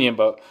and opinion,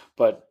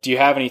 but do you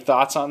have any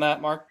thoughts on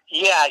that, Mark?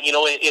 Yeah,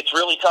 it's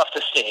really tough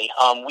to say.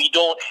 We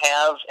don't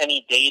have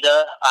any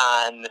data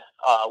on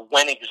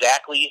when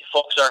exactly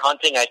folks are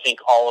hunting. I think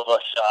all of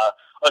us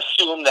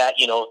assume that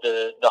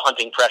the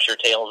hunting pressure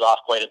tails off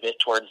quite a bit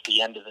towards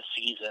the end of the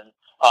season,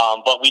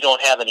 but we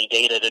don't have any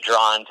data to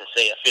draw on to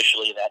say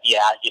officially that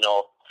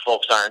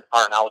folks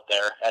aren't out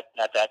there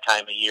at that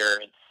time of year.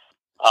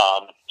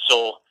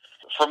 So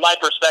from my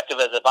perspective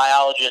as a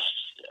biologist,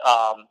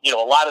 a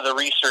lot of the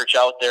research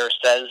out there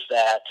says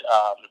that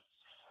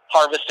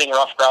harvesting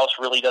rough grouse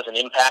really doesn't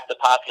impact the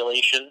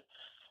population,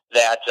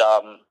 that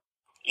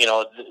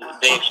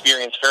they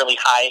experience fairly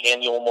high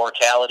annual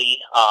mortality,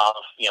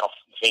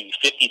 maybe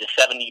 50 to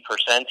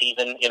 70%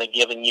 even in a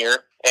given year.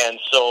 And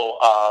so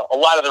a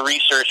lot of the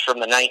research from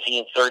the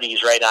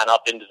 1930s right on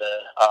up into the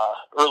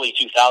early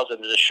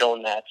 2000s has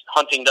shown that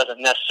hunting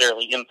doesn't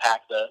necessarily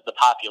impact the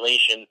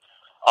population.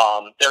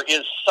 There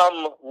is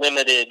some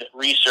limited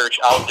research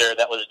out there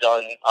that was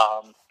done.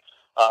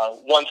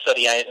 One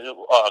study, a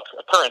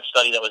current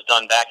study that was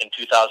done back in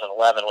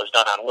 2011 was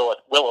done on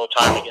willow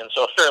ptarmigan,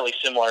 so a fairly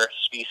similar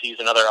species,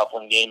 another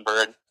upland game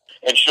bird,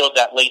 and showed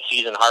that late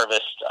season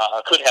harvest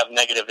could have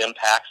negative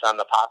impacts on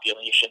the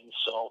population.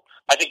 So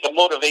I think the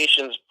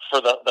motivations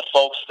for the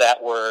folks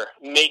that were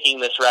making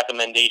this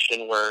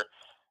recommendation were,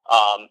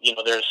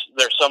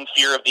 there's some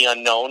fear of the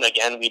unknown.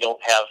 Again, we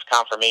don't have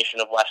confirmation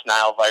of West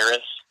Nile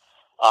virus,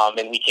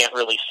 and we can't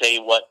really say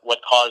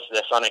what caused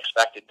this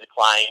unexpected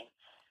decline.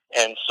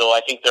 And so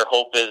I think their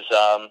hope is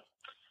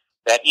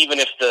that even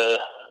if the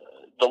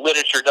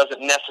literature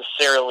doesn't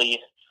necessarily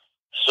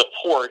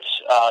support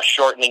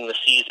shortening the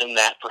season,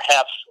 that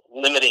perhaps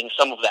limiting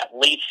some of that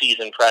late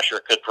season pressure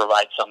could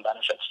provide some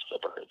benefits to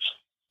the birds.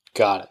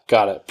 Got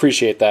it.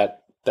 Appreciate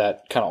that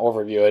kind of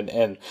overview.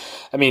 And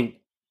I mean,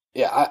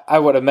 yeah, I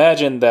would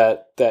imagine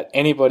that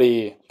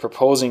anybody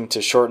proposing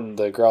to shorten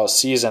the grouse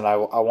season, I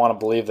want to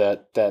believe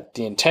that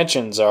the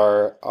intentions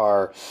are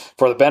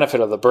for the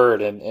benefit of the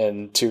bird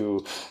and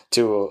to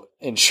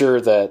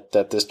ensure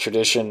that this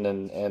tradition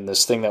and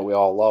this thing that we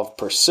all love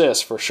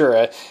persists for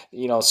sure.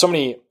 So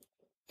many.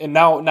 And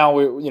now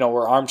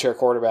we're armchair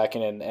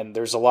quarterbacking and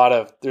there's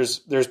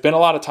been a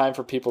lot of time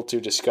for people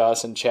to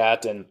discuss and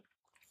chat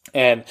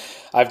and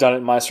I've done it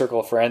in my circle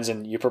of friends,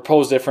 and you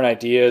propose different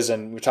ideas,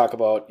 and we talk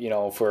about,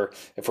 if we're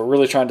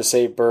really trying to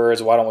save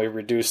birds, why don't we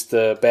reduce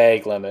the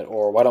bag limit,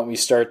 or why don't we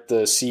start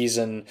the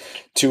season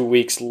 2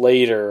 weeks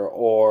later,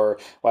 or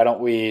why don't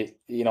we,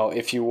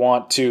 if you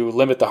want to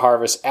limit the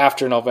harvest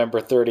after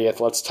November 30th,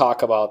 let's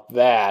talk about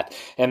that.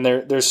 And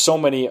there's so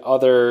many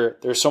other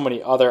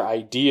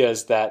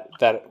ideas that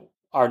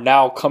are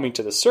now coming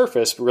to the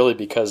surface, really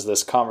because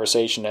this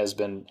conversation has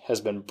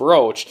been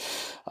broached.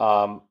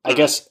 I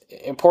guess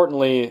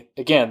importantly,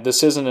 again,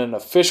 this isn't an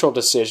official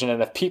decision,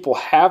 and if people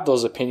have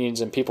those opinions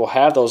and people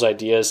have those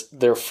ideas,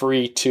 they're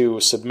free to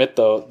submit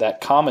that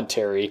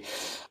commentary.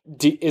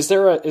 Is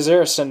there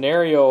a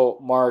scenario,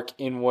 Mark,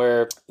 in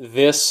where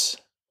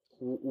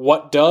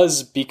what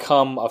does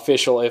become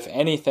official, if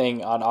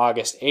anything, on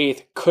August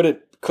 8th? Could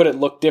it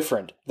look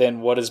different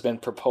than what has been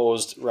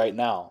proposed right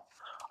now?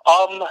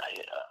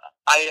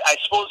 I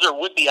suppose there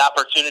would be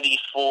opportunity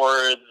for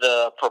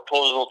the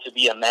proposal to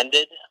be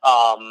amended.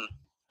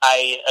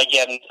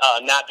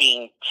 Not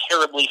being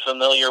terribly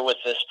familiar with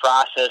this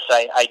process,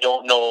 I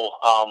don't know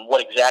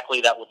what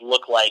exactly that would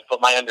look like, but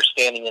my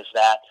understanding is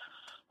that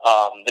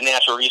the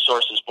Natural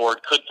Resources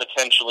Board could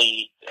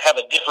potentially have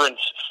a different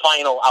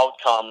final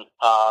outcome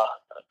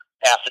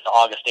after the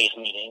August 8th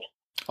meeting.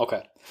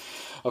 Okay.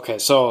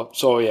 So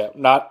yeah,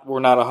 we're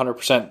not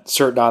 100%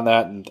 certain on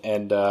that,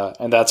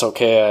 and that's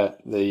okay.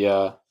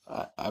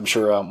 I'm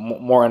sure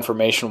more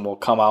information will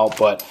come out,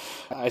 but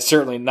I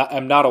certainly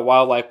am not a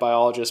wildlife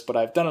biologist, but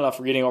I've done enough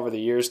reading over the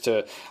years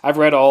I've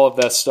read all of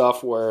that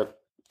stuff where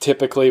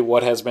typically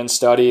what has been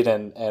studied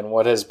and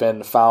what has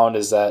been found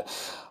is that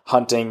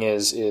hunting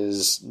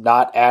is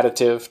not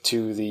additive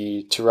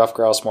to rough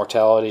grouse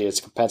mortality. It's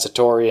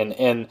compensatory.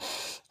 And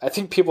I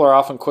think people are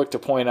often quick to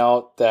point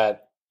out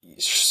that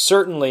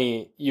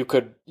certainly you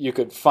could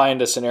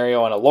find a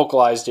scenario in a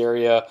localized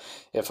area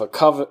if a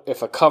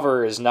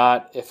cover is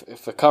not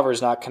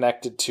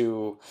connected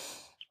to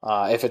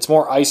if it's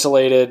more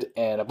isolated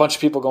and a bunch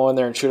of people go in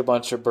there and shoot a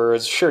bunch of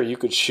birds. Sure, you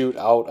could shoot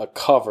out a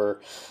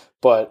cover,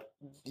 but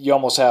you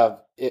almost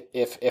have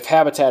if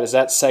habitat is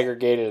that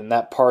segregated and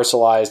that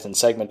parcelized and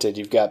segmented,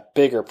 you've got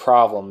bigger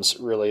problems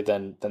really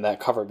than that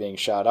cover being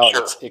shot out.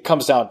 Sure. It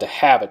comes down to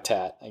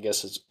habitat, I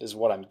guess is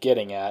what I'm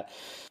getting at.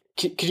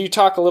 Could you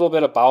talk a little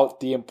bit about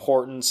the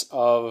importance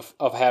of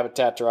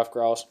habitat to rough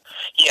grouse?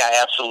 Yeah,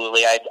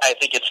 absolutely. I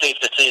think it's safe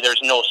to say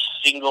there's no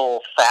single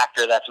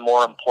factor that's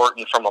more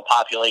important from a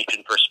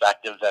population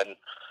perspective than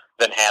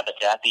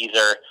habitat. These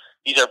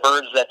are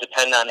birds that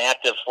depend on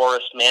active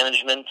forest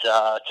management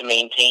to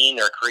maintain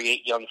or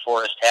create young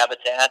forest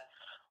habitat.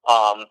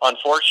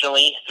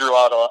 Unfortunately,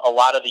 throughout a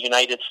lot of the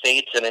United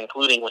States and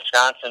including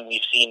Wisconsin,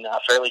 we've seen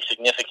fairly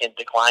significant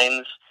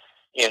declines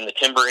in the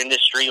timber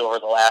industry over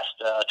the last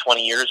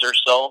 20 years or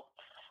so.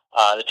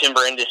 The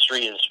timber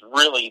industry has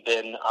really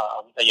been,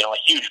 a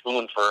huge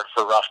boon for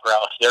ruffed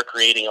grouse. They're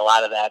creating a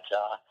lot of that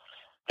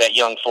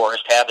young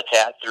forest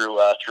habitat through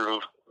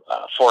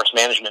forest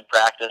management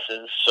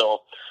practices.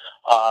 So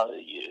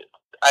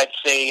I'd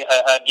say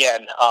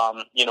again,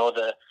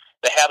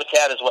 the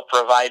habitat is what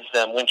provides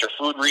them winter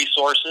food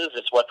resources.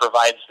 It's what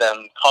provides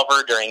them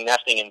cover during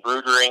nesting and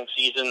brood rearing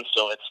season.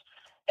 So it's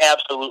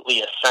absolutely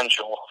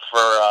essential for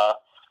a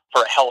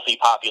healthy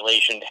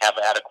population to have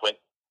adequate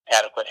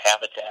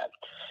habitat.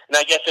 And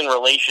I guess in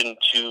relation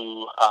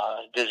to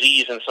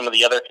disease and some of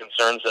the other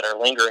concerns that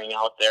are lingering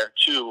out there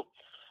too,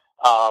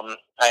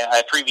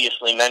 I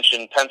previously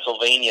mentioned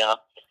Pennsylvania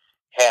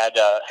had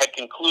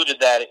concluded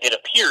that it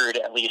appeared,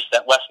 at least,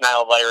 that West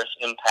Nile virus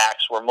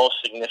impacts were most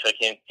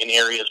significant in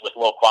areas with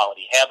low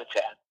quality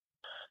habitat.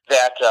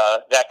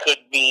 That could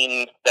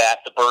mean that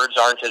the birds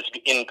aren't as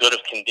in good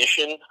of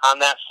condition on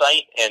that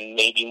site and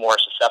may be more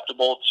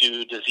susceptible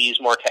to disease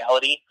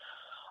mortality.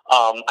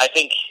 I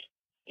think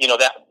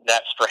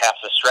that's perhaps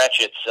a stretch.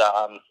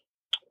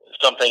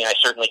 It's something I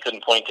certainly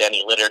couldn't point to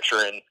any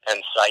literature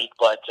and cite,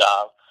 but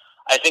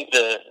I think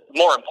the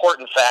more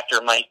important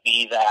factor might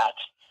be that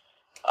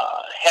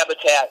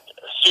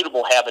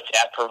suitable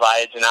habitat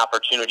provides an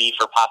opportunity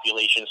for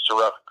populations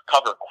to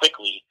recover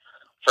quickly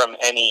from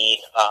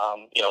any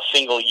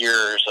single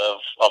years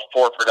of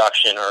poor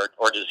production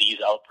or disease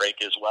outbreak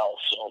as well.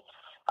 So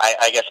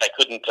I guess I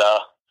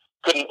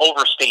couldn't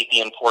overstate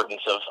the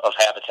importance of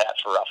habitat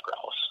for ruffed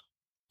grouse.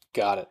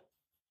 Got it.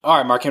 All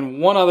right, Mark.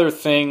 And one other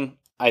thing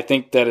I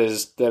think that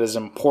is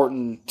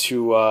important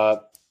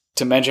to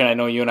mention. I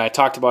know you and I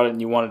talked about it,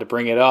 and you wanted to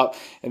bring it up,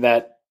 and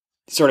that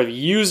sort of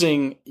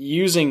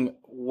using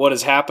what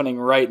is happening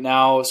right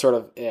now, sort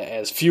of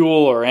as fuel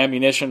or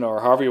ammunition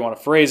or however you want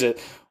to phrase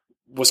it.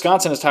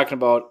 Wisconsin is talking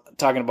about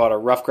a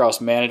ruffed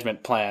grouse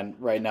management plan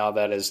right now.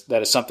 That is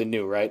something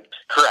new, right?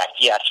 Correct.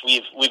 Yes,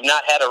 we've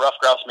not had a ruffed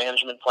grouse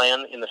management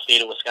plan in the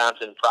state of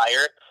Wisconsin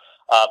prior.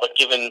 But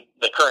given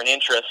the current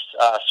interest,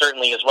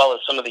 certainly, as well as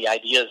some of the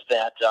ideas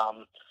that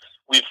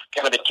we've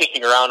kind of been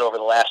kicking around over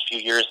the last few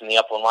years in the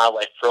Upland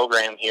Wildlife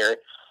Program here,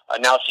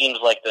 now seems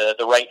like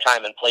the right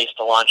time and place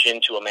to launch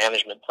into a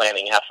management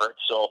planning effort.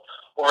 So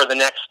over the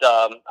next,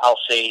 I'll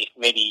say,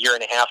 maybe year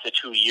and a half to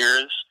 2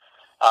 years,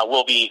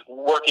 we'll be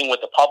working with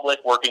the public,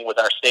 working with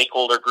our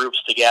stakeholder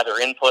groups to gather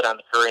input on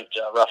the current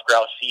ruffed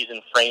grouse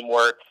season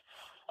framework,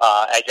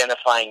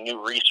 identifying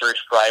new research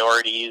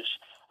priorities,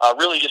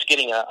 really just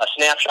getting a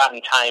snapshot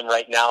in time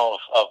right now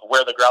of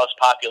where the grouse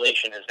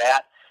population is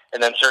at,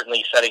 and then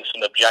certainly setting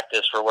some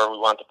objectives for where we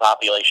want the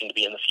population to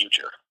be in the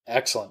future.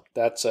 Excellent.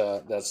 That's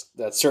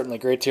certainly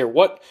great to hear.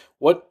 What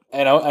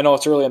I know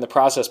it's early in the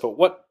process, but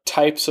what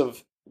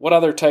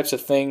other types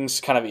of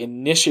things, kind of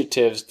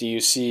initiatives do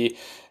you see,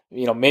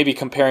 maybe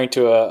comparing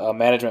to a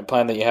management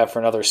plan that you have for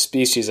another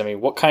species? I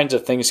mean, what kinds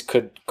of things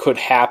could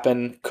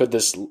happen? Could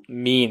this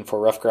mean for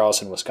ruffed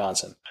grouse in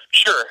Wisconsin?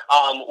 Sure.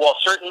 Well,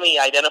 certainly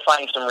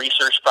identifying some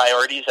research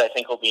priorities I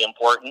think will be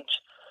important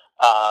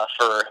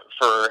for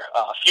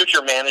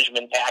future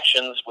management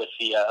actions with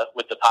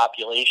the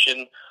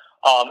population.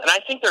 And I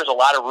think there's a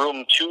lot of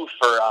room too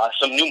for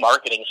some new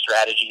marketing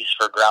strategies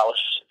for grouse.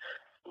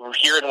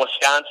 Here in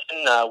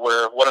Wisconsin,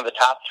 we're one of the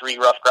top 3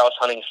 ruffed grouse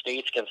hunting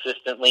states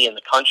consistently in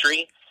the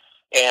country.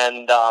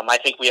 And I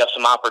think we have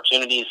some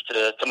opportunities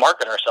to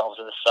market ourselves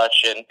as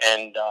such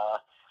and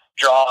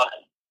draw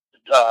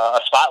a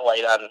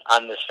spotlight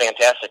on this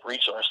fantastic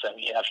resource that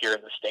we have here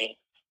in the state.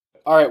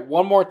 All right,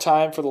 one more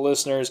time for the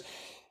listeners.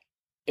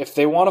 If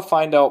they want to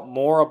find out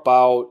more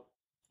about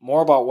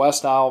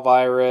West Nile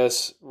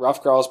virus,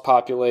 ruffed grouse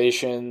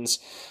populations,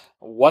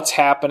 what's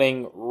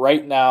happening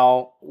right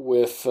now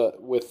with the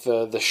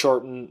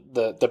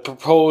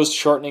proposed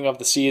shortening of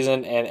the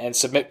season, and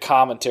submit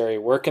commentary,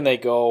 where can they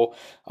go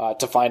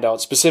to find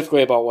out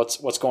specifically about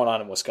what's going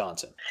on in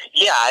Wisconsin?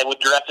 Yeah, I would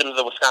direct them to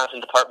the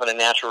Wisconsin Department of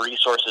Natural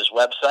Resources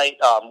website.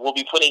 We'll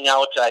be putting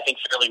out, I think,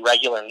 fairly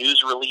regular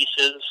news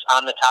releases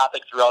on the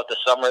topic throughout the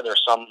summer.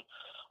 There's some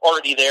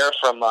already there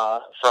from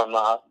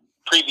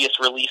previous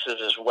releases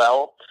as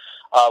well.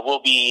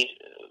 We'll be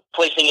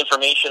placing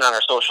information on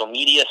our social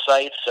media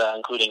sites,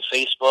 including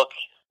Facebook.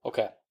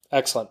 Okay,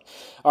 excellent.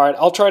 All right,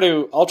 I'll try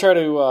to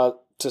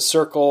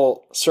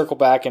circle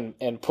back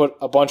and put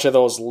a bunch of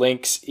those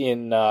links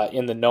in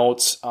the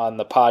notes on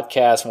the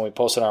podcast when we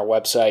post on our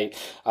website.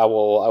 I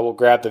will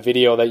grab the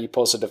video that you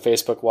posted to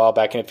Facebook a while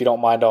back, and if you don't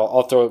mind,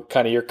 I'll throw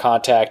kind of your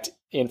contact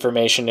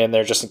information in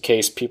there just in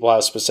case people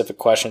have specific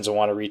questions and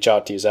want to reach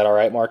out to you. Is that all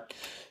right, Mark?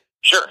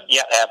 Sure.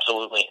 Yeah,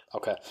 absolutely.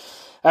 Okay.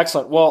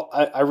 Excellent. Well,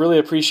 I really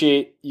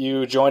appreciate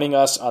you joining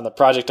us on the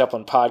Project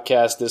Upland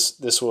podcast.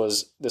 This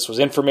was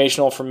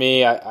informational for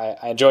me.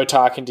 I enjoy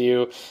talking to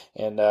you,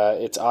 and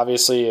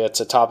it's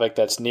a topic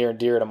that's near and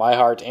dear to my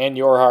heart and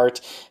your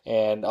heart,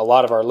 and a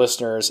lot of our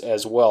listeners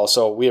as well.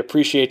 So we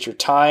appreciate your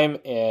time,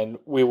 and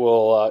we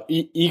will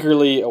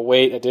eagerly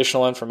await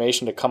additional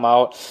information to come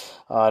out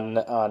on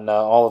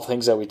all the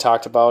things that we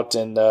talked about.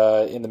 And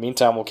in the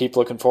meantime, we'll keep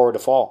looking forward to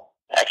fall.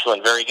 Excellent.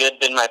 Excellent. Very good.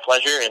 Been my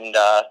pleasure, and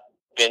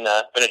been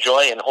a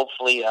joy, and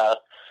hopefully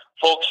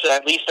folks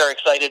at least are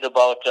excited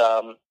about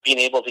being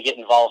able to get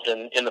involved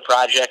in the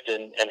project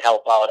and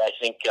help out. I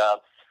think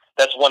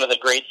that's one of the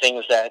great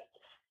things that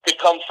could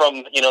come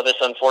from, this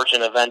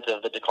unfortunate event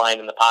of the decline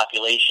in the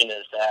population,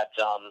 is that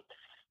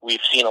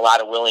we've seen a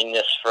lot of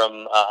willingness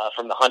from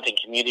the hunting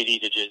community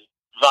to just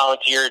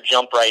volunteer,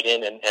 jump right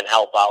in and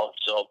help out.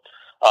 So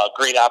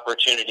great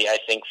opportunity, I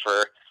think,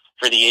 for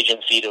the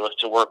agency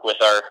to work with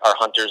our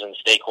hunters and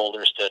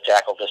stakeholders to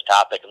tackle this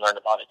topic and learn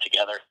about it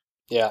together.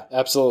 Yeah,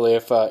 absolutely.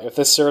 If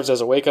this serves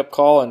as a wake up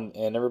call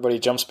and everybody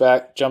jumps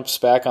back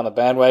on the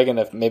bandwagon,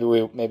 if maybe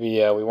we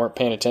weren't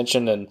paying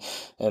attention and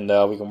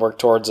we can work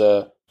towards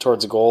a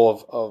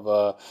goal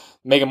of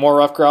making more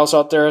rough grouse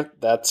out there,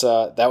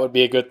 that would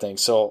be a good thing.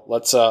 So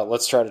let's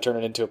try to turn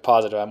it into a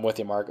positive. I'm with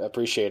you, Mark. I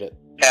appreciate it.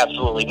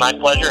 Absolutely, my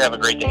pleasure. Have a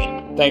great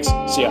day. Thanks.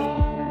 See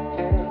ya.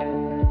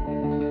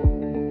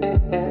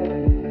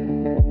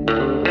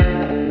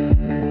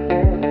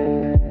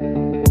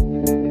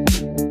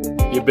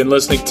 You've been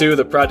listening to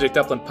the Project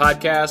Upland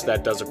podcast.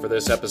 That does it for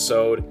this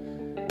episode.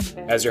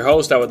 As your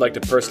host, I would like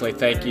to personally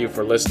thank you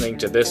for listening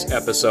to this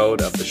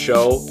episode of the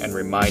show and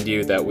remind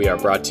you that we are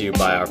brought to you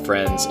by our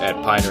friends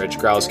at Pine Ridge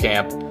Grouse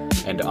Camp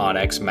and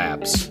onX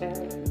Maps.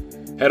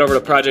 Head over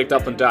to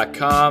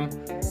projectupland.com.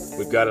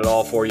 We've got it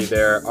all for you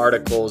there.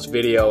 Articles,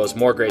 videos,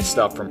 more great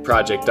stuff from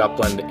Project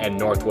Upland and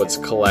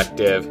Northwoods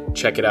Collective.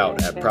 Check it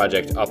out at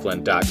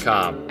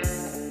projectupland.com.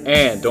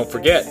 And don't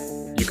forget,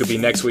 you could be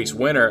next week's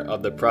winner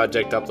of the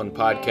Project Upland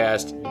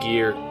Podcast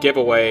gear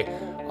giveaway.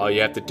 All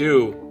you have to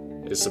do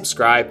is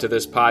subscribe to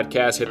this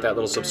podcast, hit that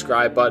little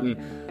subscribe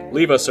button,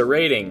 leave us a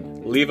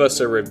rating, leave us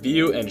a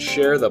review, and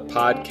share the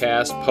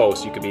podcast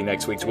post. You could be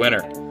next week's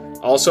winner.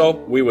 Also,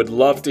 we would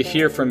love to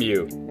hear from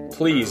you.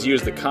 Please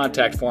use the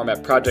contact form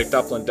at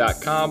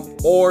projectupland.com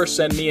or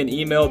send me an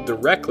email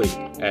directly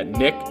at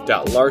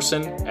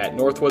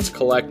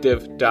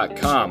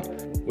nick.larson@northwoodscollective.com.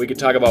 We could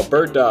talk about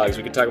bird dogs,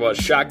 we could talk about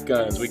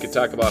shotguns, we could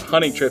talk about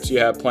hunting trips you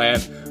have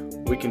planned,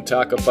 we can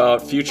talk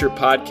about future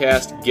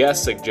podcast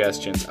guest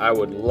suggestions. I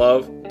would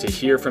love to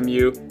hear from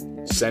you.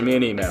 Send me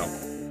an email.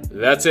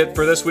 That's it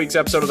for this week's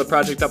episode of the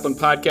Project Upland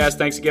Podcast.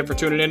 Thanks again for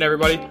tuning in,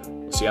 everybody.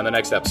 We'll see you on the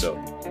next episode.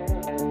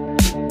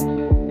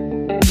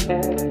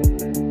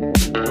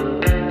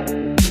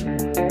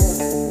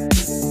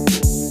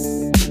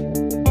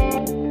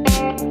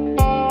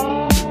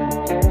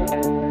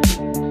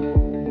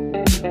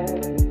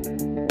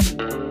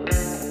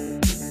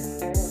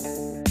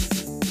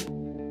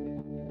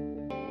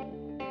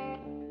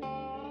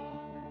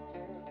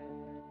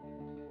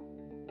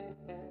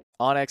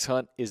 onX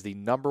Hunt is the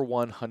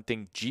 #1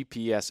 hunting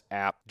GPS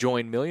app.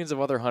 Join millions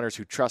of other hunters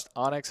who trust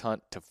onX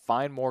Hunt to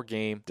find more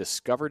game,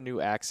 discover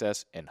new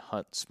access, and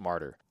hunt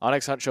smarter.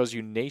 onX Hunt shows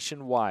you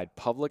nationwide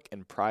public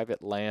and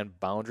private land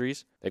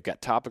boundaries. They've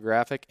got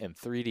topographic and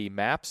 3D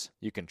maps.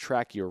 You can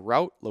track your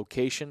route,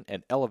 location,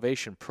 and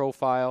elevation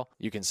profile.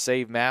 You can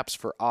save maps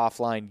for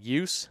offline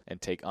use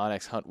and take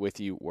onX Hunt with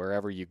you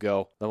wherever you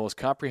go. The most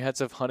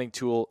comprehensive hunting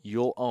tool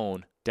you'll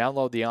own.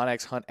 Download the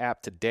onX Hunt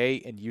app today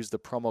and use the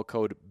promo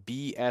code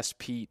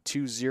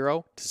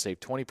BSP20 to save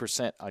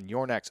 20% on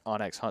your next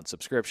onX Hunt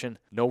subscription.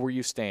 Know where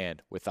you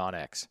stand with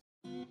onX.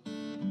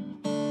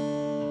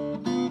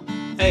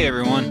 Hey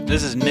everyone,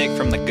 this is Nick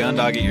from the Gun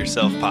Dog It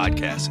Yourself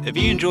podcast. If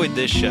you enjoyed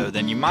this show,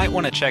 then you might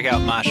want to check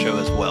out my show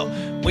as well.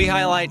 We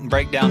highlight and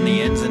break down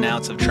the ins and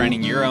outs of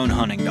training your own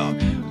hunting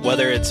dog.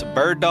 Whether it's a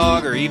bird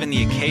dog or even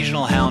the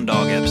occasional hound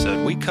dog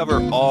episode, we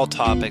cover all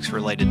topics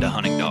related to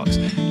hunting dogs.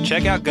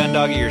 Check out Gun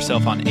Dog It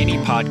Yourself on any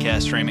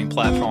podcast streaming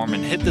platform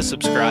and hit the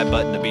subscribe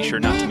button to be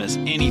sure not to miss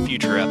any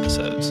future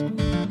episodes.